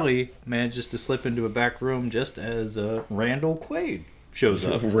Charlie manages to slip into a back room just as Randall Quaid shows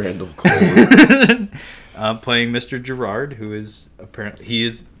up. Randall Quaid. Playing Mr. Gerard, who is apparently he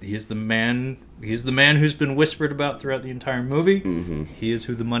is the man who's been whispered about throughout the entire movie. Mm-hmm. He is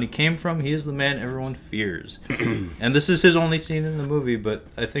who the money came from. He is the man everyone fears. And this is his only scene in the movie, but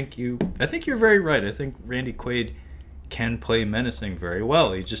I think you're very right. I think Randy Quaid can play menacing very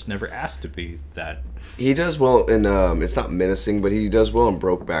well. He just never asked to be that. He does well in it's not menacing, but he does well in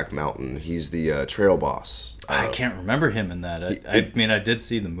Brokeback Mountain. He's the trail boss. I can't remember him in that. I mean, I did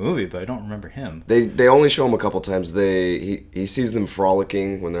see the movie, but I don't remember him. They only show him a couple times. He sees them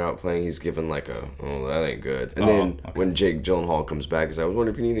frolicking when they're out playing. He's given like oh, that ain't good. And then when Jake Gyllenhaal comes back, he's like, I was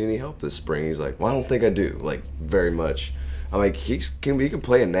wondering if you need any help this spring. He's like, well, I don't think I do. Like, very much. I'm like, he can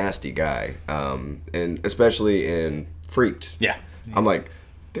play a nasty guy, and especially in Freaked. Yeah. I'm like,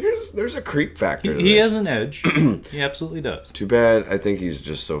 there's a creep factor to He this. has an edge. He absolutely does. Too bad. I think he's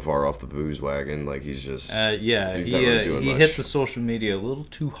just so far off the booze wagon. Like, he's just yeah. he's not really doing he much. hit the social media a little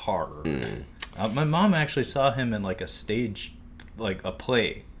too hard. My mom actually saw him in like a stage, like a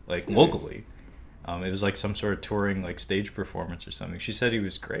play, like locally. It was like some sort of touring like stage performance or something. She said he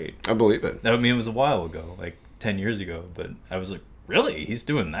was great. I believe it. I mean, it was a while ago, like 10 years ago. But I was like, really? He's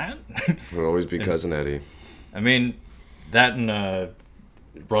doing that? It'll always be Cousin Eddie. I mean, that and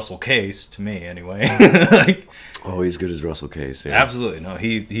Russell Case to me anyway. Like, oh, he's good as Russell Case. Yeah. absolutely no.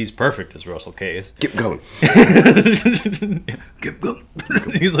 He's perfect as Russell Case. Keep going. Keep going.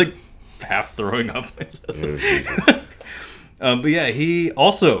 He's like half throwing up. Oh, Jesus. But yeah, he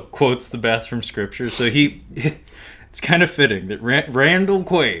also quotes the bathroom scripture. So it's kind of fitting that Randall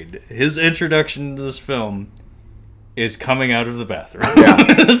Quaid, his introduction to this film, is coming out of the bathroom.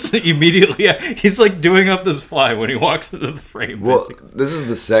 Yeah. So immediately, he's like doing up this fly when he walks into the frame. Well, basically. this is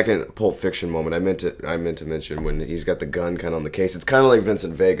the second Pulp Fiction moment I meant to mention when he's got the gun kind of on the case. It's kind of like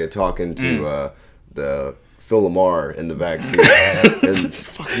Vincent Vega talking to the Phil Lamar in the backseat and just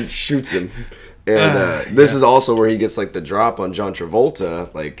fucking shoots him. And this is also where he gets like the drop on John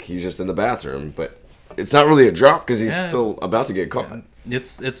Travolta. Like, he's just in the bathroom, but it's not really a drop because he's still about to get caught.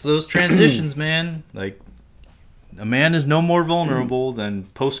 It's those transitions, man. Like, a man is no more vulnerable than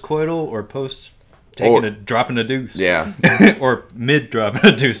post-coital or dropping a deuce. Yeah. Or mid-dropping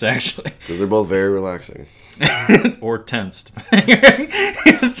a deuce, actually. Because they're both very relaxing. Or tensed.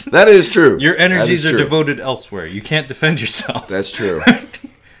 That is true. Your energies are devoted elsewhere. You can't defend yourself. That's true.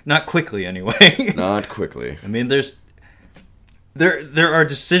 Not quickly, anyway. Not quickly. I mean, there are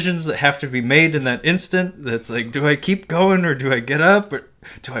decisions that have to be made in that instant. That's like, do I keep going or do I get up or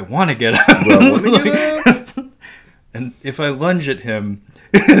do I want to get up? Do I want to get up? And if I lunge at him,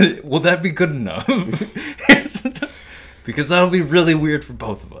 will that be good enough? Because that'll be really weird for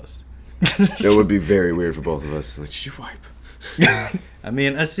both of us. It would be very weird for both of us. Like, did you wipe? I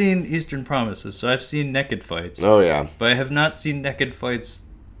mean, I've seen Eastern Promises, so I've seen naked fights. Oh, yeah. But I have not seen naked fights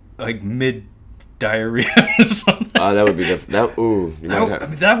like mid-diarrhea or something. That would be different. I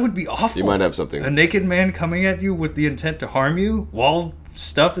mean, that would be awful. You might have something. A naked man coming at you with the intent to harm you while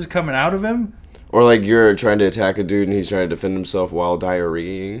stuff is coming out of him? Or like you're trying to attack a dude and he's trying to defend himself while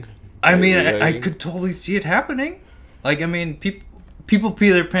diarrheaing. I mean, I could totally see it happening. Like, I mean, people pee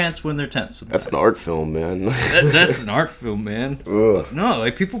their pants when they're tense. That's an art film, man. That's an art film, man. Ugh. No,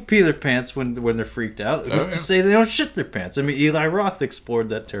 like, people pee their pants when they're freaked out. Who's to say they don't shit their pants? I mean, Eli Roth explored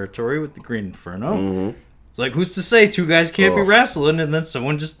that territory with the Green Inferno. Mm-hmm. It's like, who's to say two guys can't be wrestling and then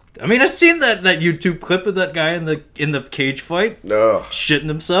someone just... I mean, I've seen that YouTube clip of that guy in the cage fight shitting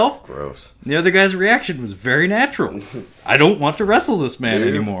himself. Gross. The other guy's reaction was very natural. I don't want to wrestle this man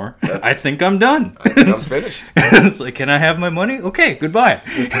anymore. I think I'm done. I'm finished. It's like, can I have my money? Okay, goodbye.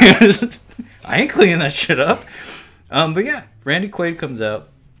 I ain't cleaning that shit up. But yeah, Randy Quaid comes out.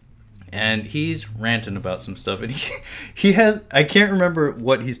 And he's ranting about some stuff. And he has... I can't remember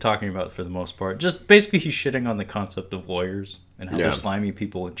what he's talking about for the most part. Just basically he's shitting on the concept of lawyers and how they're slimy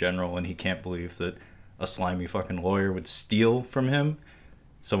people in general. And he can't believe that a slimy fucking lawyer would steal from him.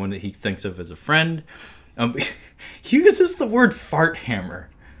 Someone that he thinks of as a friend. He uses the word fart hammer.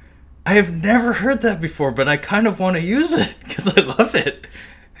 I have never heard that before, but I kind of want to use it because I love it.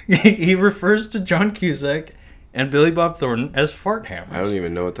 He refers to John Cusack and Billy Bob Thornton as fart hammers. I don't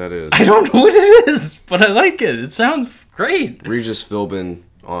even know what that is. I don't know what it is, but I like it. It sounds great. Regis Philbin,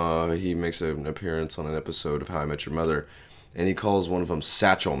 he makes an appearance on an episode of How I Met Your Mother, and he calls one of them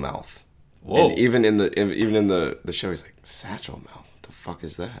Satchel Mouth. Whoa! And even in the show, he's like, Satchel Mouth. What the fuck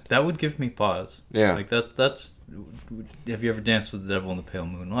is that? That would give me pause. Yeah. Like that's. Have you ever danced with the devil in the pale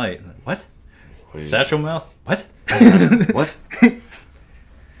moonlight? What? What Satchel mouth? What? What?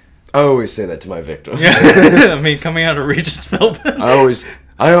 I always say that to my victims. Yeah. I mean, coming out of Regis Philbin.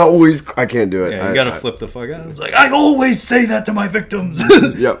 I can't do it. Yeah, you gotta flip the fuck out. It's like, I always say that to my victims.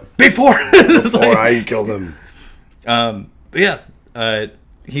 Yep. Before I kill them. But yeah,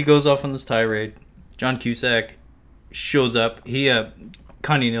 he goes off on this tirade. John Cusack shows up.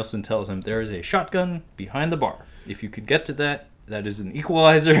 Connie Nielsen tells him there is a shotgun behind the bar. If you could get to that is an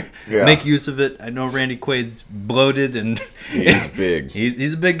equalizer. Yeah. Make use of it. I know Randy Quaid's bloated and He's big.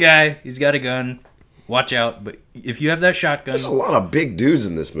 he's a big guy. He's got a gun. Watch out. But if you have that shotgun, There's a lot of big dudes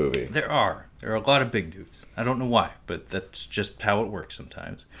in this movie. there are a lot of big dudes. I don't know why, but that's just how it works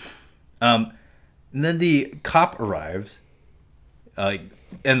sometimes. And then the cop arrives,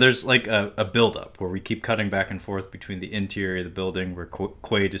 and there's like a build-up where we keep cutting back and forth between the interior of the building where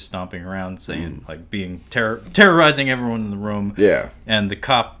Quaid is stomping around saying, like, being terrorizing everyone in the room. Yeah. And the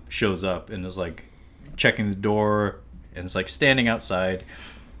cop shows up and is like checking the door and is like standing outside.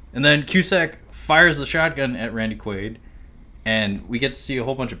 And then Cusack fires the shotgun at Randy Quaid, and we get to see a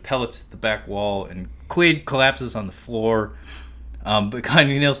whole bunch of pellets at the back wall, and Quaid collapses on the floor. But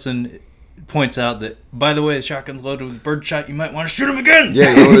Connie Nielsen points out that, by the way, the shotgun's loaded with birdshot. You might want to shoot him again.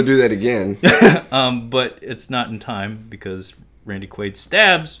 Yeah, you want to do that again. But it's not in time because Randy Quaid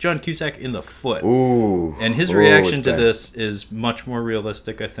stabs John Cusack in the foot. Ooh. And his reaction to this is much more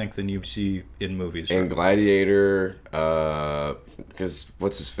realistic, I think, than you see in movies. And Gladiator, because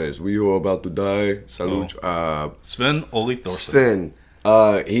what's his face? We are about to die. Salute. Sven-Ole Thorsen. Sven.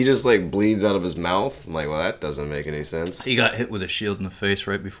 He just like bleeds out of his mouth. I'm like, well, that doesn't make any sense. He got hit with a shield in the face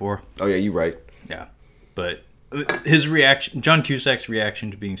right before. Oh yeah, you're right. Yeah, but his reaction, John Cusack's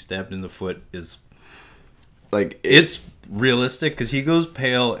reaction to being stabbed in the foot is Like it's realistic because he goes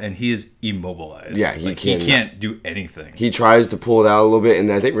pale and he is immobilized. Yeah, he can't do anything. He tries to pull it out a little bit, and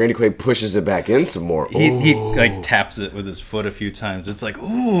I think Randy Quaid pushes it back in some more. He like taps it with his foot a few times. It's like,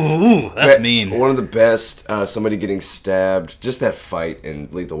 ooh, that's mean. One of the best, somebody getting stabbed. Just that fight in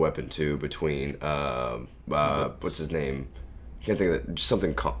Lethal Weapon 2 between what's his name? Can't think of it. Just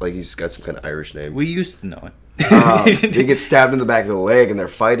something like he's got some kind of Irish name. We used to know it. He gets stabbed in the back of the leg, and they're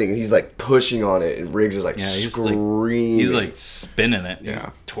fighting, and he's like pushing on it, and Riggs is like screaming. He's like spinning it. Yeah. He's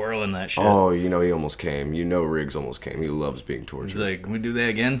twirling that shit. Oh, you know he almost came. You know Riggs almost came. He loves being tortured. He's like, can we do that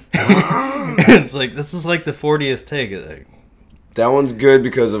again? It's like, this is like the 40th take. It's like, that one's good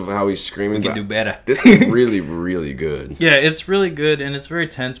because of how he's screaming. we can do better. This is really, really good. Yeah, it's really good, and it's very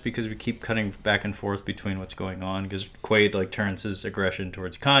tense because we keep cutting back and forth between what's going on. Because Quaid like turns his aggression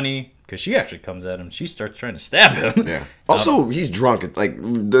towards Connie, because she actually comes at him. She starts trying to stab him. Yeah. Also, he's drunk. Like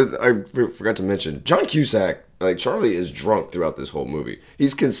I forgot to mention, John Cusack, like Charlie, is drunk throughout this whole movie.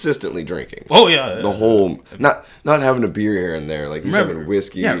 He's consistently drinking. Oh yeah, the whole not having a beer here and there. Like he's having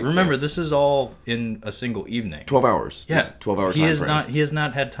whiskey. Yeah, remember this is all in a single evening. 12 hours. Yeah, 12 hours. He has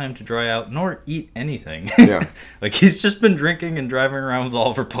not had time to dry out nor eat anything. Yeah, like he's just been drinking and driving around with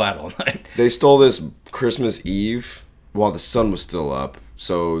Oliver Platt all night. They stole this Christmas Eve while the sun was still up.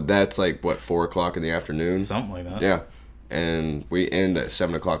 So that's like what, 4 o'clock in the afternoon. Something like that. Yeah, and we end at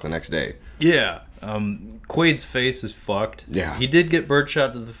 7 o'clock the next day. Yeah. Quaid's face is fucked. Yeah. He did get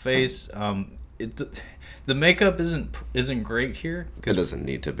birdshot to the face. The makeup isn't great here. It doesn't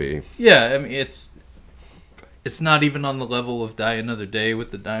need to be. Yeah, I mean it's not even on the level of Die Another Day with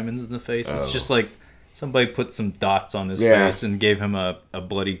the diamonds in the face. It's just like somebody put some dots on his face and gave him a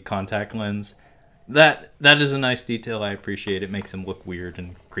bloody contact lens. That is a nice detail. I appreciate it. Makes him look weird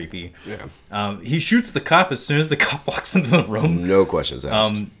and creepy. Yeah. He shoots the cop as soon as the cop walks into the room. No questions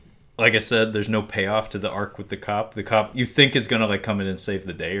asked. Like I said, there's no payoff to the arc with the cop. The cop you think is gonna like come in and save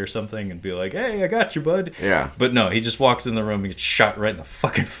the day or something and be like, "Hey, I got you, bud." Yeah. But no, he just walks in the room and gets shot right in the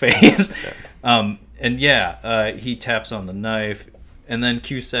fucking face. He taps on the knife, and then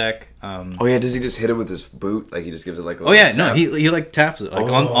Cusack. Oh yeah, does he just hit it with his boot? Like he just gives it like a tap? No, he like taps it like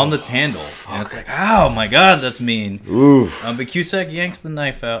on the handle. And it's like, oh my god, that's mean. Oof. But Cusack yanks the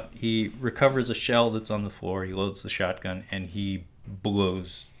knife out. He recovers a shell that's on the floor. He loads the shotgun and he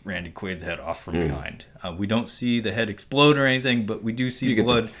blows Randy Quaid's head off from behind. We don't see the head explode or anything, but we do see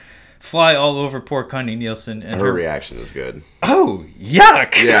blood fly all over poor Connie Nielsen. And her reaction is good. Oh,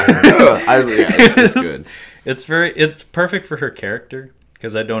 yuck! Yeah, it's good. It's perfect for her character,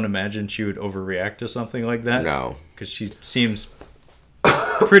 because I don't imagine she would overreact to something like that. No. Because she seems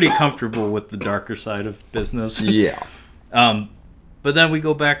pretty comfortable with the darker side of business. Yeah. But then we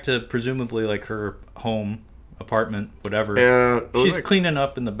go back to presumably like her home, apartment, whatever. Yeah, She's cleaning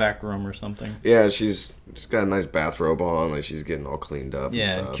up in the back room or something. Yeah, she's got a nice bathrobe on, like she's getting all cleaned up.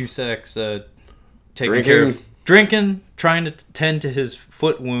 Yeah, and stuff. Cusack's taking care of drinking, trying to tend to his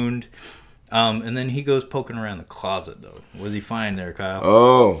foot wound, and then he goes poking around the closet. Though, what does he find there, Kyle?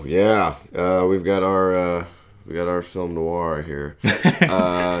 Oh yeah, we've got our film noir here.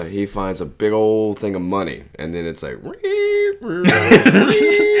 He finds a big old thing of money, and then it's like.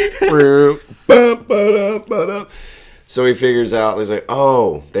 So he figures out, he's like,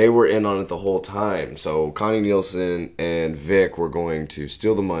 oh, they were in on it the whole time. So Connie Nielsen and Vic were going to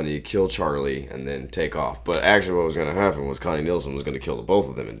steal the money, kill Charlie, and then take off. But actually what was going to happen was Connie Nielsen was going to kill the both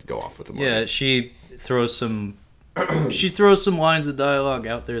of them and go off with the money. Yeah, she throws some lines of dialogue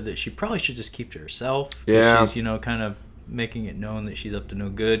out there that she probably should just keep to herself. Yeah. She's, kind of making it known that she's up to no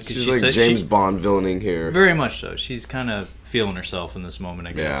good. She's like James Bond villaining here. Very much so. She's kind of feeling herself in this moment,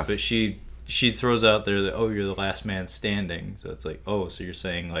 I guess. Yeah. But she throws out there that, oh, you're the last man standing. So it's like, oh, so you're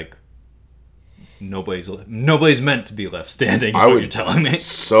saying, like, nobody's meant to be left standing is what you're telling me.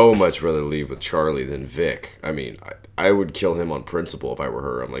 So much rather leave with Charlie than Vic. I mean, I would kill him on principle if I were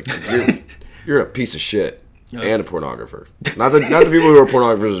her. I'm like, you're a piece of shit and a pornographer. Not the people who are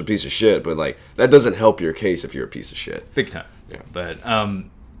pornographers are a piece of shit, but, like, that doesn't help your case if you're a piece of shit. Big time. Yeah. But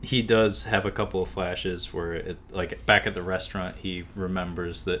he does have a couple of flashes where, back at the restaurant, he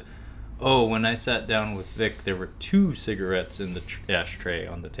remembers that, oh, when I sat down with Vic, there were 2 cigarettes in the ashtray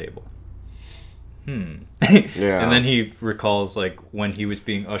on the table. Yeah. And then he recalls, like, when he was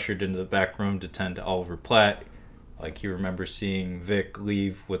being ushered into the back room to tend to Oliver Platt, like, he remembers seeing Vic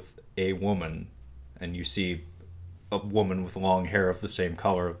leave with a woman, and you see a woman with long hair of the same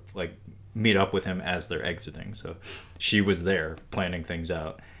color, like, meet up with him as they're exiting. So she was there planning things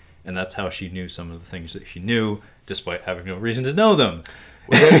out, and that's how she knew some of the things that she knew, despite having no reason to know them.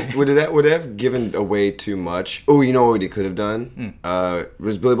 Would it have given away too much? Oh, you know what he could have done?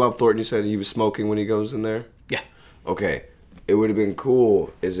 Was Billy Bob Thornton, you said he was smoking when he goes in there? Yeah. Okay. It would have been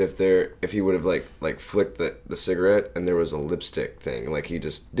cool is if he would have like flicked the cigarette and there was a lipstick thing. Like he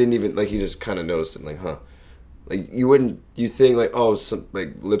just didn't even, like he just kind of noticed it, like, huh. Like you think like, oh, some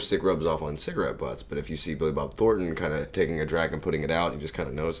like lipstick rubs off on cigarette butts, but if you see Billy Bob Thornton kind of taking a drag and putting it out, you just kind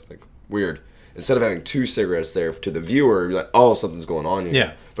of notice, like, weird. Instead of having 2 cigarettes there to the viewer, you're like, oh, something's going on here.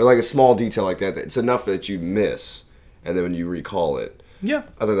 Yeah. But like a small detail like that, it's enough that you miss, and then when you recall it, Yeah.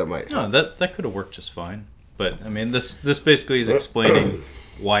 I think that might help. No, that could have worked just fine. But, I mean, this basically is explaining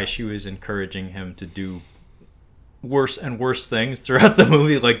why she was encouraging him to do worse and worse things throughout the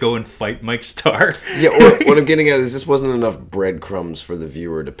movie, like go and fight Mike Starr. Yeah, or what I'm getting at is this wasn't enough breadcrumbs for the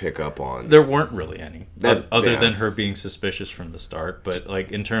viewer to pick up on. There weren't really any, other yeah. than her being suspicious from the start. But,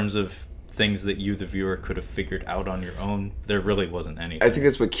 like, in terms of things that you, the viewer, could have figured out on your own, there really wasn't anything. I think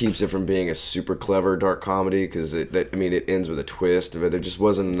that's what keeps it from being a super clever dark comedy, because it ends with a twist, but there just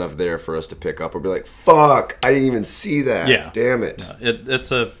wasn't enough there for us to pick up or be like, fuck, I didn't even see that. Yeah. Damn it. No,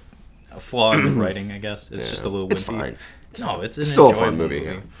 it's a flaw in the writing, I guess. It's just a little wimpy. It's fine. No, it's still a enjoyable fun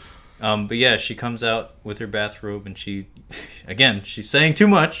movie. Yeah. But yeah, she comes out with her bathrobe, and she's saying too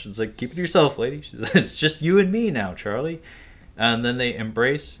much. It's like, keep it to yourself, lady. It's just you and me now, Charlie. And then they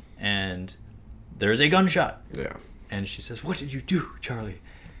embrace, and there's a gunshot. Yeah. And she says, what did you do, Charlie?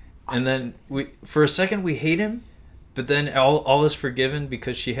 And then for a second we hate him, but then all is forgiven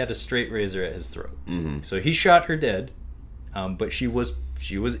because she had a straight razor at his throat. Mm-hmm. So he shot her dead, but she was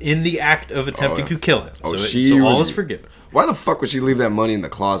in the act of attempting to kill him. So all is forgiven. Why the fuck would she leave that money in the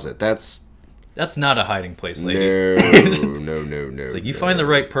closet? That's not a hiding place, lady. No. It's like, you find the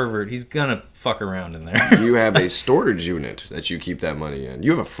right pervert, he's gonna fuck around in there. You have a storage unit that you keep that money in. You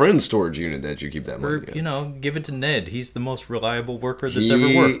have a friend's storage unit that you keep that money in. Give it to Ned. He's the most reliable worker that's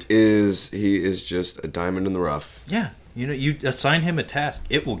ever worked. He is just a diamond in the rough. Yeah. You assign him a task,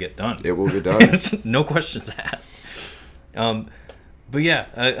 it will get done. It will get done. No questions asked. But yeah,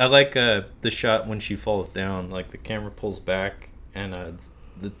 I like the shot when she falls down. Like, the camera pulls back, and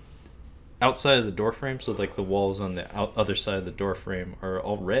the outside of the door frame, so like the walls on the other side of the door frame are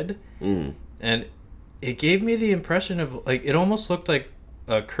all red. And it gave me the impression of, like, it almost looked like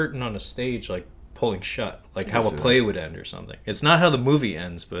a curtain on a stage, like, pulling shut, like how a play would end or something. It's not how the movie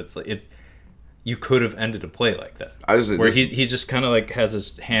ends, but it's like you could have ended a play like that. He just kind of like has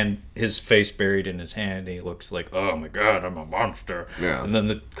his face buried in his hand, and he looks like, oh my god, I'm a monster. Yeah. And then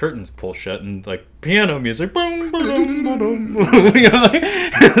the curtains pull shut, and like piano music, boom, boom, boom, boom.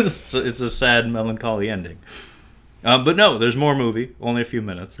 It's a sad, melancholy ending. But no, there's more movie. Only a few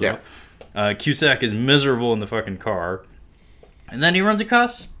minutes, though. Yeah. Cusack is miserable in the fucking car. And then he runs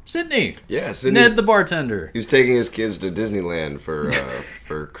across Sydney. Yeah, Sydney. Ned the bartender. He was taking his kids to Disneyland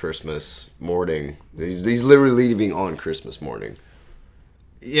for Christmas morning. He's literally leaving on Christmas morning.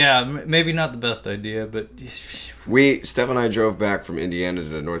 Yeah, maybe not the best idea, but Steph and I drove back from Indiana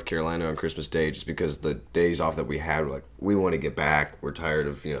to North Carolina on Christmas Day just because the days off that we had were like, we want to get back. We're tired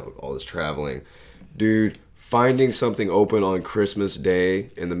of, all this traveling. Dude, finding something open on Christmas Day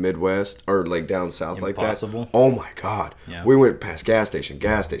in the Midwest or like down south Impossible. like that. Oh my God. Yeah. We went past gas station.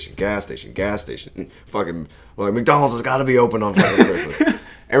 And fucking, like, McDonald's has got to be open on fucking Christmas.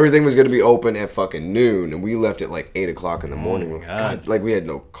 Everything was going to be open at fucking noon, and we left at like 8 o'clock in the morning. Oh my God. Like, we had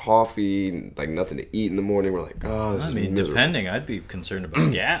no coffee, like nothing to eat in the morning. We're like, oh, this is miserable. Depending, I'd be concerned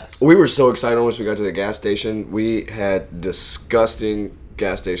about gas. We were so excited once we got to the gas station. We had disgusting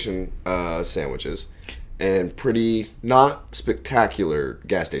gas station sandwiches and pretty not spectacular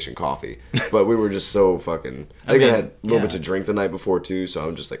gas station coffee. But we were just so fucking... I think I had a little bit to drink the night before, too, so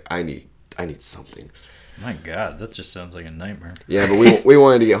I'm just like, I need something. My God, that just sounds like a nightmare. Yeah, but we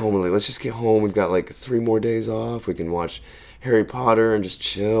wanted to get home and like, let's just get home. We've got like 3 more days off. We can watch Harry Potter and just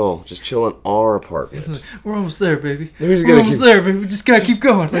chill in our apartment. We're almost there, baby. We're almost there, baby. We just gotta keep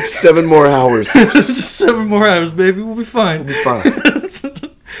going. Like 7 more hours. Just 7 more hours, baby. We'll be fine.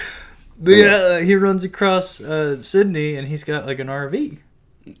 But yeah, he runs across Sydney and he's got like an RV.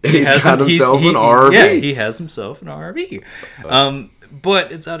 He's got himself an RV. Yeah, he has himself an RV.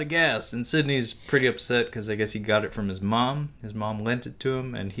 But it's out of gas, and Sydney's pretty upset because I guess he got it from his mom. His mom lent it to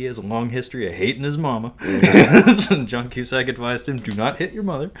him, and he has a long history of hating his mama. And John Cusack advised him, do not hit your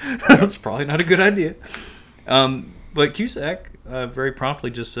mother. That's probably not a good idea. But Cusack very promptly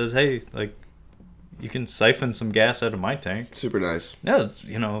just says, hey, like, you can siphon some gas out of my tank. Super nice. Yeah,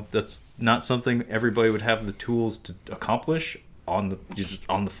 that's not something everybody would have the tools to accomplish on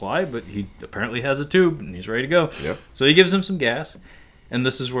the fly, but he apparently has a tube, and he's ready to go. Yep. So he gives him some gas. And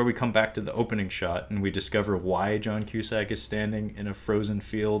this is where we come back to the opening shot, and we discover why John Cusack is standing in a frozen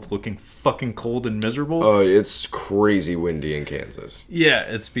field looking fucking cold and miserable. Oh, it's crazy windy in Kansas. Yeah,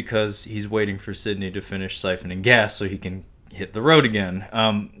 it's because he's waiting for Sydney to finish siphoning gas so he can hit the road again.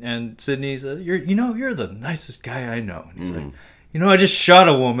 And Sydney's, you're the nicest guy I know. And he's like, I just shot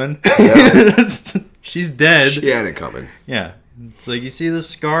a woman. Yeah. She's dead. She had it coming. Yeah. It's like, you see this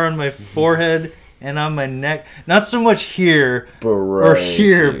scar on my forehead and on my neck? Not so much here or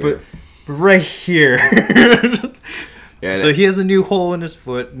here, but right here. Yeah, so he has a new hole in his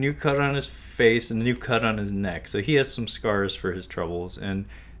foot, new cut on his face, and a new cut on his neck. So he has some scars for his troubles. And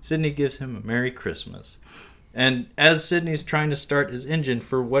Sydney gives him a Merry Christmas. And as Sydney's trying to start his engine,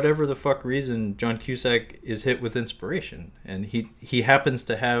 for whatever the fuck reason, John Cusack is hit with inspiration. And he happens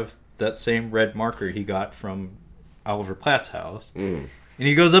to have that same red marker he got from Oliver Platt's house. And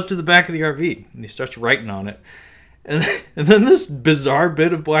he goes up to the back of the RV and he starts writing on it. And then this bizarre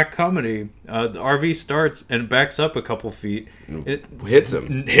bit of black comedy, the RV starts and backs up a couple feet. It hits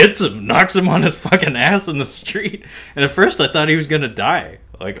him, knocks him on his fucking ass in the street. And at first I thought he was going to die.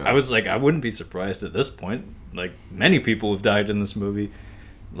 I was like, I wouldn't be surprised at this point. Like, many people have died in this movie.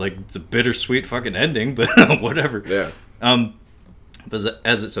 Like, it's a bittersweet fucking ending, but whatever. Yeah. But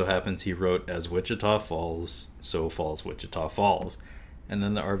as it so happens, he wrote, as Wichita falls, so falls Wichita Falls. And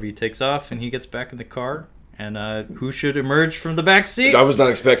then the RV takes off and he gets back in the car. And who should emerge from the back seat? I was not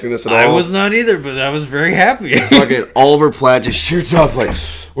expecting this at all. I was not either, but I was very happy. Fucking Oliver Platt just shoots up like,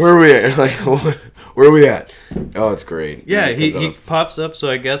 where are we at? Like, where are we at? Oh, it's great. Yeah, he pops up. So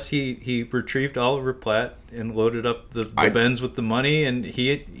I guess he retrieved Oliver Platt and loaded up the Benz with the money. And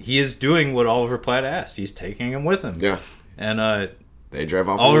he is doing what Oliver Platt asked. He's taking him with him. Yeah. And they drive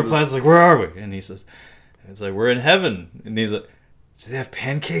off. Oliver Platt's like, where are we? And he says, it's like, we're in heaven. And he's like, do they have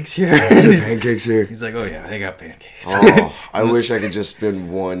pancakes here? Pancakes here. He's like, oh yeah, they got pancakes. Oh, I wish I could just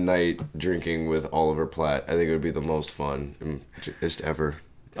spend one night drinking with Oliver Platt. I think it would be the most fun just ever.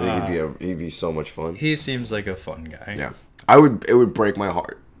 I think he'd be so much fun. He seems like a fun guy. Yeah, it would break my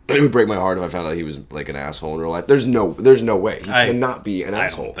heart. It would break my heart if I found out he was like an asshole in real life. There's no way he cannot be an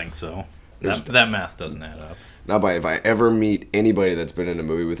asshole. I don't think so. That math doesn't add up. Not by if I ever meet anybody that's been in a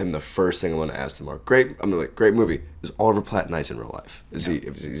movie with him, the first thing I'm going to ask them are, great movie. Is Oliver Platt nice in real life? Is he a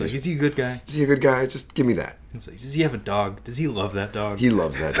good guy? Is he a good guy? Just give me that. It's like, does he have a dog? Does he love that dog? He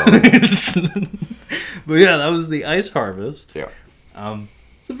loves that dog. But yeah, that was The Ice Harvest. Yeah.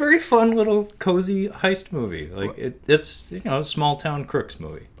 It's a very fun little cozy heist movie. Like it's a small town crooks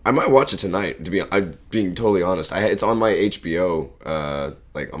movie. I might watch it tonight. I'm being totally honest. It's on my HBO,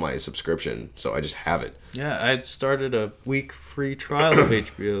 like on my subscription, so I just have it. Yeah, I started a week free trial of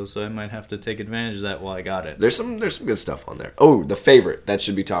HBO, so I might have to take advantage of that while I got it. There's some good stuff on there. Oh, The Favorite. That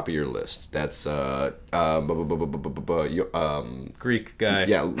should be top of your list. That's Greek guy.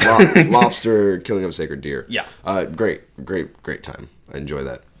 yeah, lobster killing of a sacred deer. Yeah. Great time. I enjoy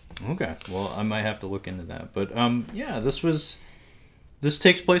that. Okay, well, I might have to look into that. But yeah, this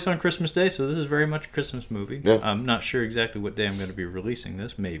takes place on Christmas Day, so this is very much a Christmas movie. Yeah. I'm not sure exactly what day I'm going to be releasing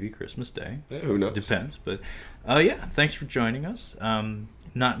this. Maybe Christmas Day. Yeah, who knows? Depends. But yeah, thanks for joining us.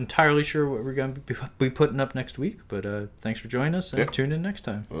 Not entirely sure what we're going to be putting up next week, but thanks for joining us, and tune in next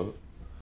time. Well,